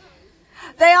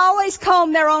 They always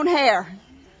comb their own hair.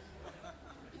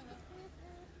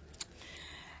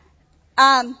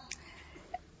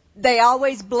 They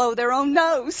always blow their own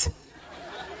nose.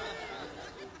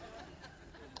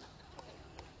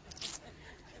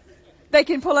 They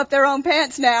can pull up their own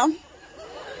pants now.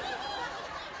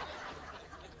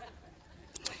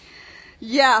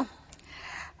 Yeah.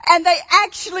 And they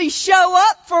actually show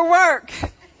up for work.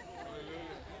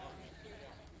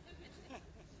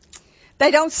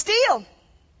 They don't steal.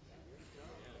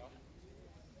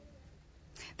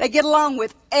 They get along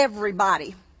with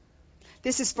everybody.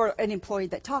 This is for an employee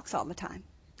that talks all the time.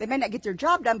 They may not get their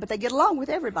job done, but they get along with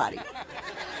everybody.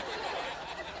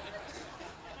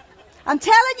 I'm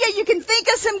telling you, you can think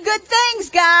of some good things,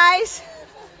 guys.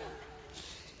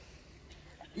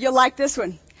 You'll like this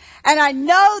one. And I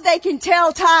know they can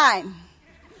tell time.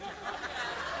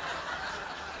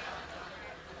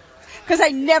 Because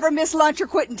they never miss lunch or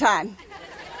quitting time.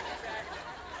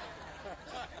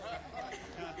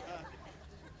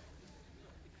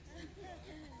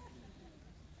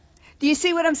 Do you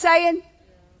see what I'm saying?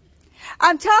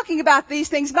 I'm talking about these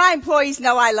things. My employees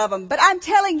know I love them. But I'm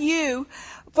telling you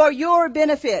for your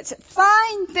benefits.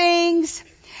 Find things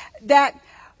that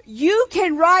you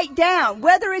can write down,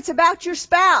 whether it's about your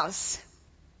spouse.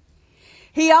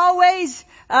 He always,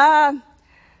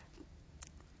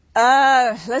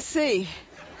 let's see.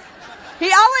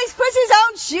 He always puts his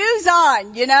own shoes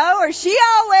on, or she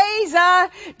always,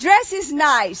 dresses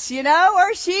nice,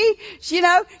 or she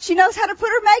knows how to put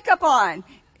her makeup on.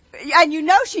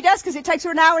 And she does because it takes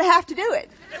her an hour and a half to do it.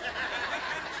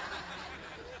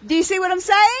 Do you see what I'm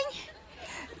saying?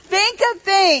 Think of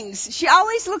things. She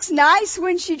always looks nice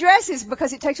when she dresses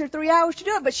because it takes her 3 hours to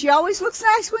do it, but she always looks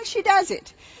nice when she does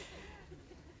it.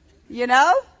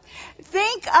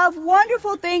 Think of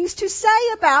wonderful things to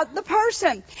say about the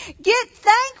person. Get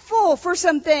thankful for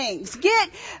some things.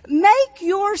 Make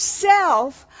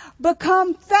yourself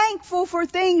become thankful for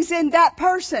things in that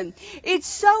person. It's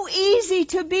so easy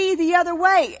to be the other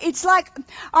way. It's like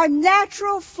our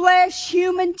natural flesh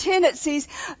human tendencies.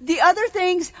 The other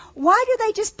things, why do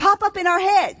they just pop up in our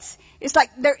heads? It's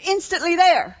like they're instantly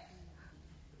there.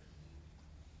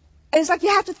 And it's like you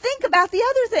have to think about the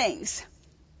other things.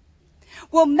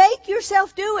 Well, make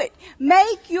yourself do it.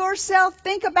 Make yourself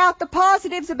think about the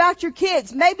positives about your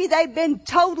kids. Maybe they've been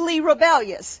totally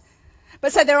rebellious.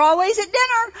 But say they're always at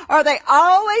dinner, or they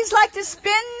always like to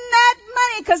spend that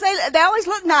money because they always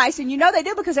look nice, and they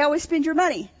do because they always spend your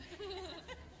money.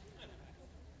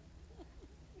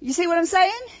 You see what I'm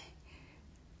saying?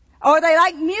 Or they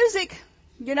like music,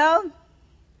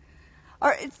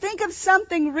 Or think of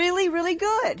something really, really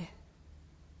good.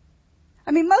 I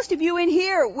mean, most of you in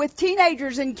here with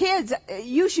teenagers and kids,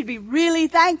 you should be really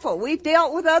thankful. We've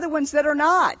dealt with other ones that are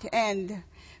not, and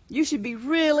you should be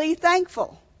really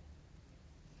thankful.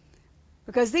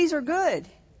 Because these are good.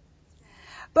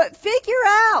 But figure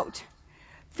out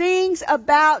things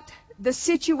about the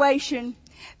situation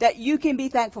that you can be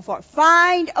thankful for.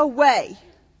 Find a way.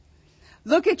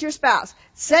 Look at your spouse.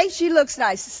 Say she looks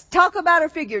nice. Talk about her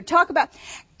figure.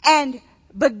 And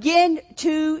begin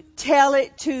to tell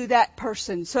it to that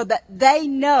person so that they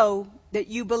know that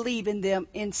you believe in them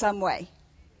in some way.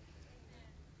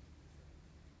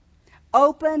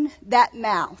 Open that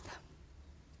mouth.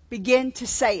 Begin to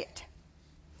say it.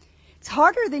 It's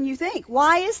harder than you think.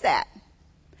 Why is that?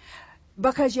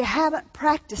 Because you haven't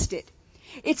practiced it.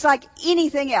 It's like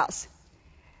anything else.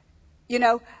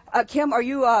 Kim, are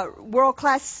you a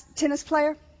world-class tennis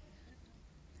player?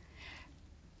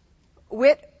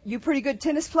 Whit, you pretty good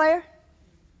tennis player?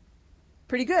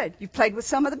 Pretty good. You've played with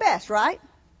some of the best, right?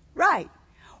 Right.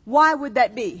 Why would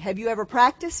that be? Have you ever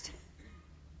practiced?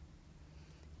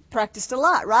 Practiced a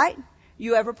lot, right?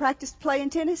 You ever practiced playing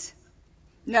tennis?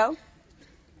 No?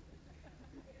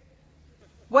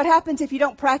 What happens if you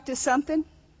don't practice something?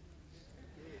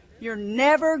 You're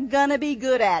never gonna be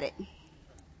good at it.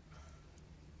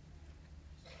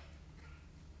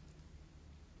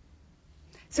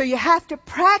 So you have to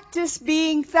practice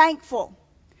being thankful.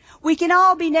 We can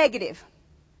all be negative.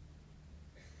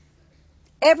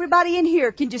 Everybody in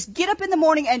here can just get up in the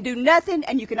morning and do nothing,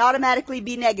 and you can automatically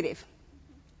be negative.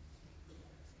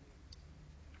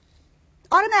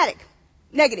 Automatic.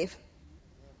 Negative.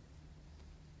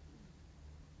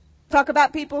 Talk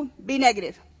about people, be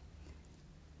negative.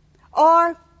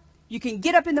 Or you can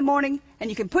get up in the morning and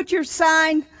you can put your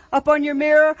sign up on your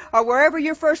mirror or wherever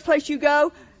your first place you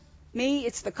go. Me,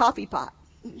 it's the coffee pot.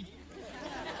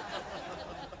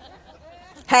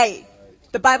 Hey,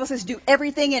 the Bible says do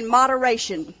everything in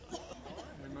moderation.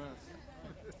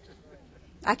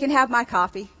 I can have my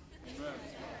coffee.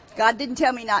 God didn't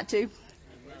tell me not to.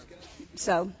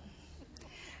 So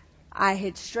I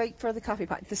head straight for the coffee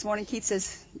pot. This morning Keith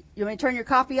says, you want me to turn your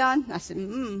coffee on? I said,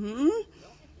 mm-hmm.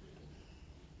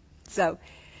 So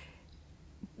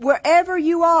wherever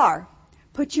you are,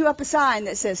 put you up a sign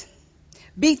that says,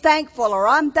 be thankful, or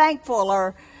I'm thankful,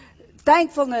 or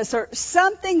thankfulness, or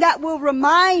something that will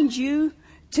remind you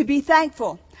to be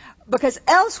thankful. Because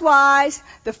elsewise,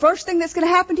 the first thing that's going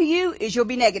to happen to you is you'll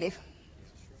be negative.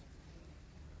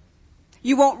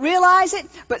 You won't realize it,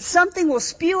 but something will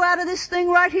spew out of this thing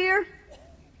right here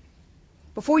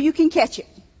before you can catch it.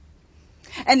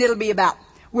 And it'll be about,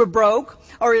 we're broke,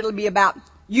 or it'll be about,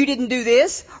 you didn't do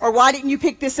this, or why didn't you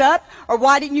pick this up, or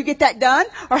why didn't you get that done,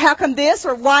 or how come this,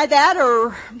 or why that,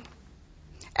 or...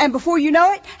 And before you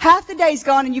know it, half the day's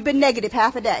gone and you've been negative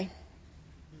half a day.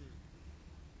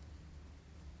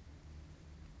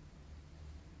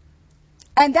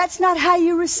 And that's not how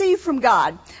you receive from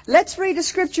God. Let's read a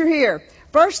scripture here.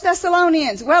 1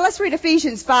 Thessalonians. Well, let's read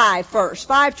Ephesians 5 first.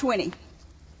 5:20.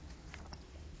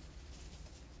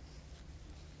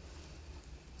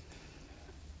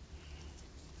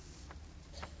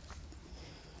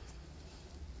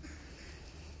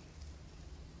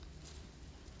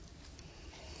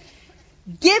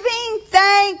 Giving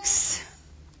thanks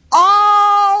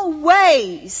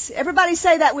always. Everybody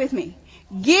say that with me.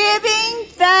 Giving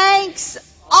thanks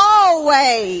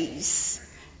always.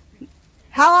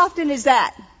 How often is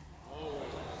that?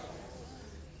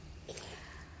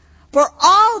 For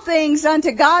all things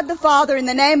unto God the Father in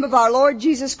the name of our Lord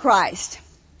Jesus Christ.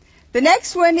 The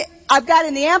next one I've got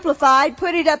in the Amplified.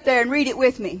 Put it up there and read it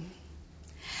with me.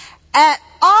 At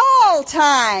all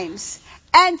times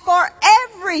and for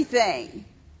everything,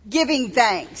 giving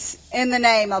thanks in the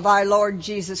name of our Lord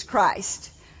Jesus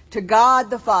Christ to God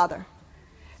the Father.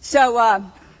 So,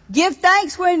 give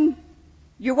thanks when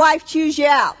your wife chews you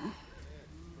out.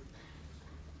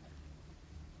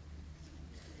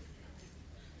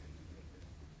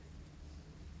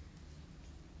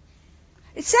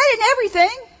 It said in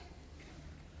everything.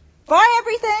 For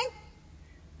everything.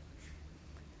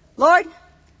 Lord,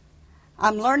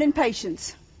 I'm learning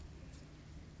patience.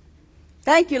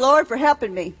 Thank you, Lord, for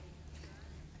helping me.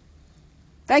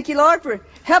 Thank you, Lord, for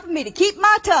helping me to keep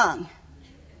my tongue.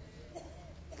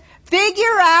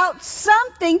 Figure out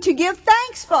something to give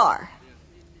thanks for.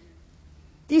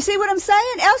 Do you see what I'm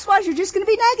saying? Elsewise, you're just going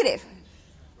to be negative.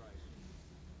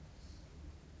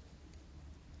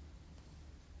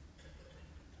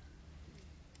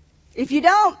 If you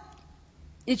don't,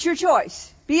 it's your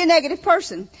choice. Be a negative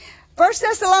person. 1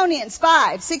 Thessalonians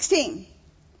 5:16.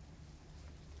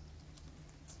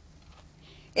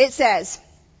 It says,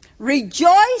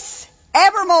 rejoice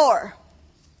evermore.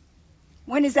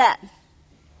 When is that?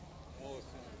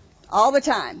 All the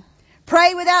time.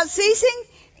 Pray without ceasing.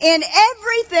 In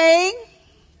everything,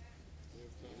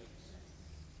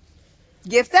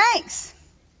 give thanks.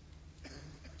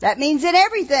 That means in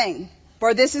everything.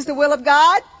 For this is the will of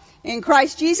God in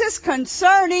Christ Jesus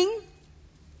concerning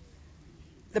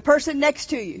the person next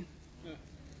to you.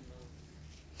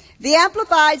 The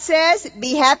Amplified says,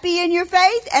 be happy in your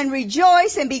faith and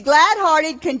rejoice and be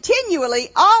glad-hearted continually,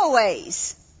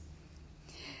 always.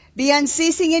 Be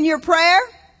unceasing in your prayer.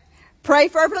 Pray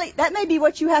fervently. That may be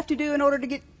what you have to do in order to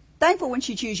get thankful when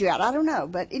she chews you out. I don't know,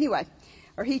 but anyway.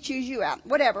 Or he chews you out.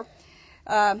 Whatever.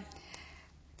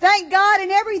 Thank God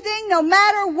in everything, no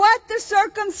matter what the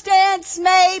circumstance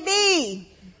may be.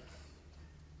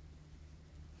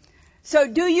 So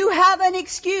do you have an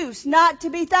excuse not to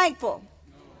be thankful?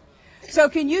 So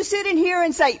can you sit in here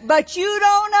and say, but you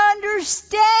don't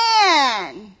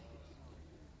understand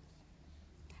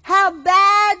how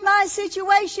bad my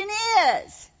situation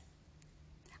is?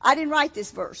 I didn't write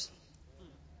this verse.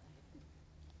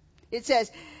 It says,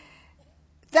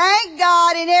 thank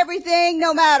God in everything,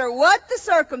 no matter what the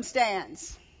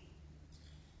circumstance.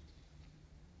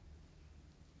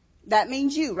 That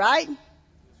means you, right?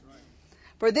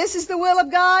 For this is the will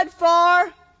of God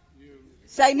for,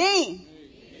 say me,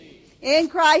 in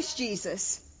Christ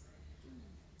Jesus.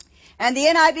 And the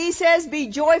NIV says, be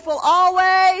joyful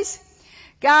always,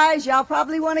 Guys, y'all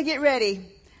probably want to get ready.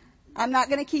 I'm not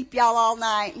going to keep y'all all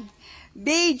night.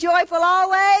 Be joyful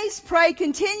always. Pray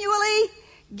continually.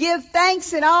 Give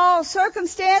thanks in all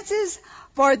circumstances,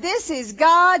 for this is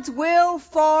God's will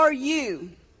for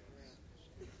you.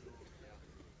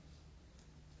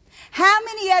 How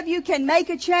many of you can make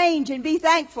a change and be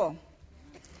thankful?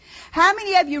 How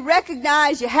many of you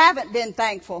recognize you haven't been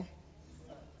thankful?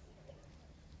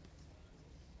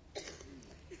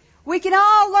 We can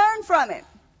all learn from it.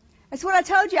 That's what I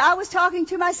told you. I was talking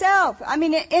to myself. I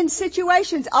mean, in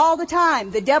situations all the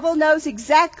time, the devil knows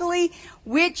exactly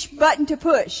which button to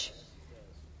push.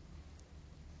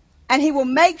 And he will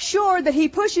make sure that he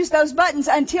pushes those buttons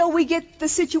until we get the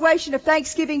situation of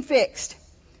Thanksgiving fixed.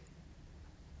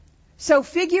 So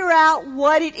figure out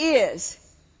what it is.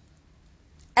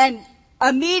 And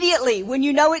immediately, when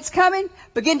you know it's coming,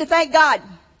 begin to thank God.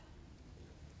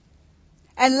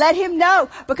 And let him know,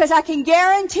 because I can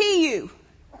guarantee you,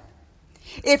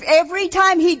 if every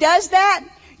time he does that,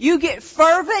 you get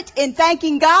fervent in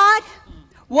thanking God,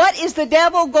 what is the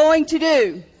devil going to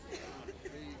do?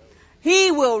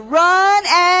 He will run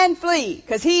and flee,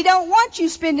 because he don't want you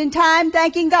spending time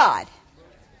thanking God.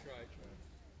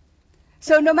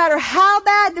 So no matter how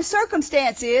bad the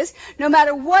circumstance is, no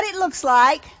matter what it looks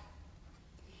like,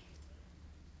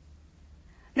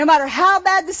 no matter how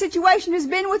bad the situation has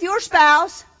been with your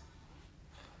spouse,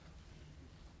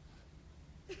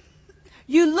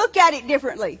 you look at it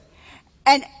differently.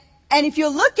 And if you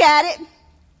look at it,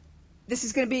 this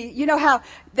is going to be, you know how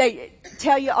they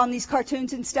tell you on these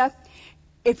cartoons and stuff,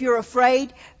 if you're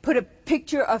afraid, put a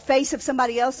picture, a face of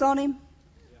somebody else on him.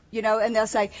 You know, and they'll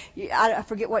say, I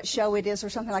forget what show it is or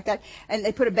something like that, and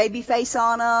they put a baby face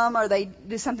on them, or they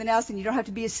do something else, and you don't have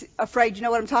to be afraid. You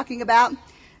know what I'm talking about?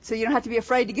 So you don't have to be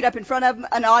afraid to get up in front of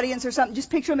an audience or something.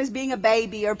 Just picture them as being a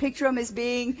baby, or picture them as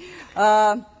being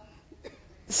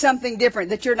something different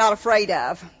that you're not afraid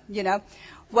of, you know.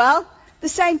 Well, the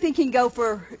same thing can go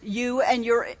for you and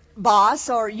your boss,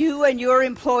 or you and your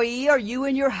employee, or you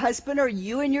and your husband, or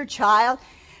you and your child.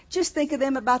 Just think of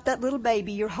them about that little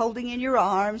baby you're holding in your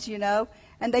arms, you know,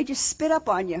 and they just spit up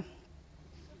on you.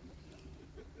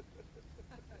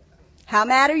 How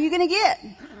mad are you going to get?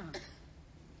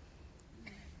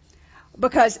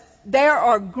 Because there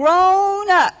are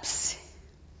grown-ups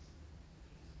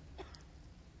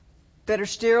that are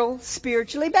still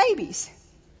spiritually babies.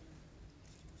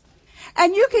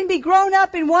 And you can be grown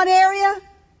up in one area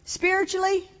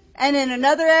spiritually, and in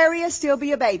another area still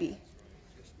be a baby.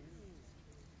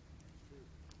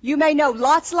 You may know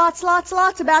lots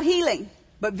about healing,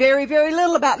 but very, very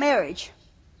little about marriage.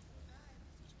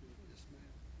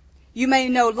 You may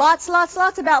know lots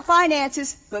about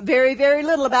finances, but very, very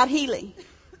little about healing.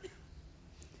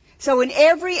 So in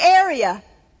every area,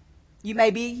 you may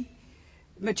be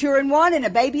mature in one and a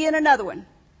baby in another one.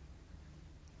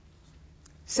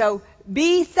 So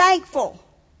be thankful,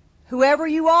 whoever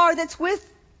you are that's with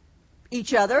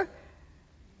each other,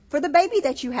 for the baby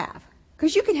that you have,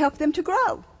 because you can help them to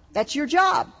grow. That's your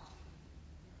job,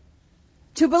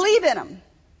 to believe in them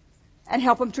and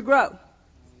help them to grow.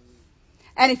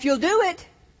 And if you'll do it,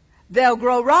 they'll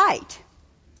grow right.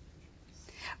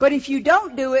 But if you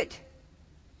don't do it,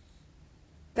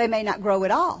 they may not grow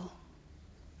at all.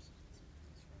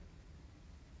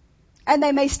 And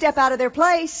they may step out of their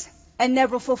place and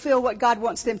never fulfill what God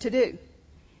wants them to do.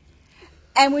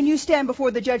 And when you stand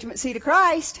before the judgment seat of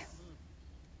Christ,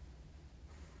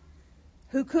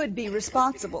 who could be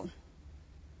responsible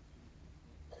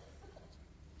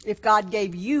if God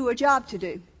gave you a job to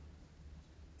do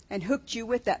and hooked you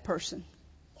with that person?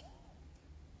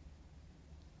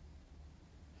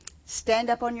 Stand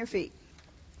up on your feet.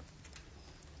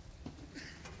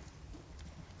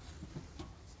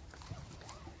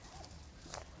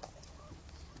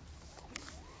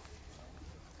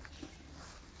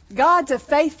 God's a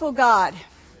faithful God,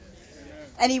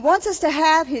 and He wants us to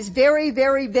have His very,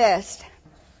 very best.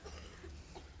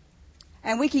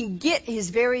 And we can get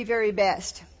His very, very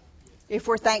best if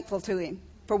we're thankful to Him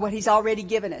for what He's already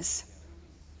given us.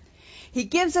 He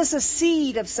gives us a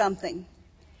seed of something.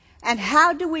 And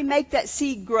how do we make that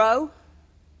seed grow?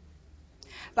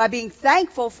 By being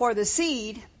thankful for the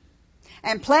seed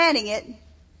and planting it,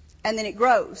 and then it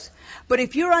grows. But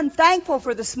if you're unthankful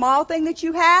for the small thing that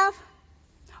you have,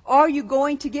 are you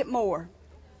going to get more?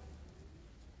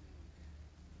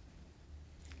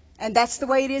 And that's the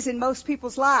way it is in most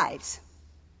people's lives.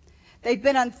 They've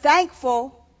been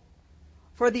unthankful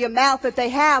for the amount that they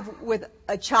have with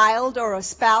a child or a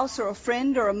spouse or a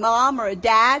friend or a mom or a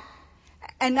dad.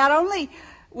 And not only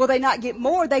will they not get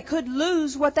more, they could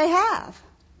lose what they have.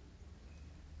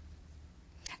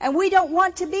 And we don't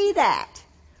want to be that.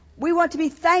 We want to be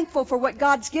thankful for what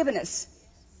God's given us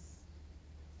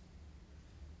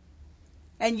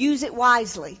and use it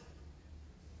wisely.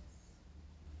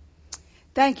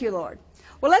 Thank you, Lord.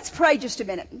 Well, let's pray just a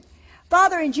minute.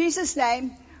 Father, in Jesus'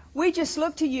 name, we just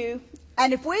look to you,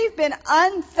 and if we've been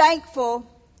unthankful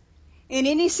in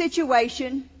any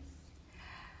situation,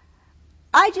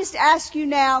 I just ask you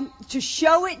now to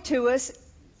show it to us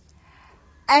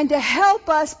and to help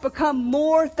us become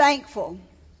more thankful.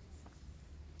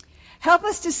 Help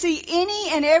us to see any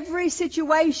and every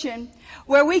situation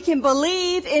where we can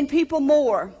believe in people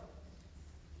more.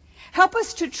 Help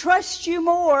us to trust you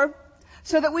more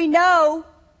so that we know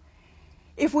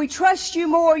if we trust you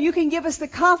more, you can give us the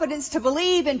confidence to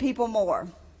believe in people more.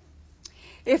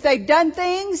 If they've done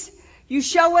things, you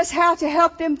show us how to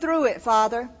help them through it,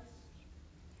 Father.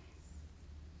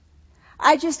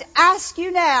 I just ask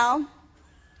you now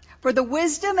for the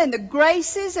wisdom and the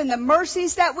graces and the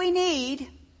mercies that we need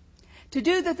to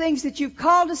do the things that you've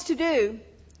called us to do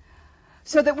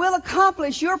so that we'll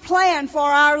accomplish your plan for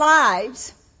our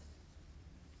lives.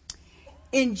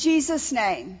 In Jesus'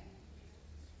 name.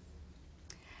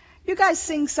 You guys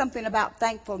sing something about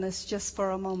thankfulness just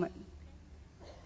for a moment.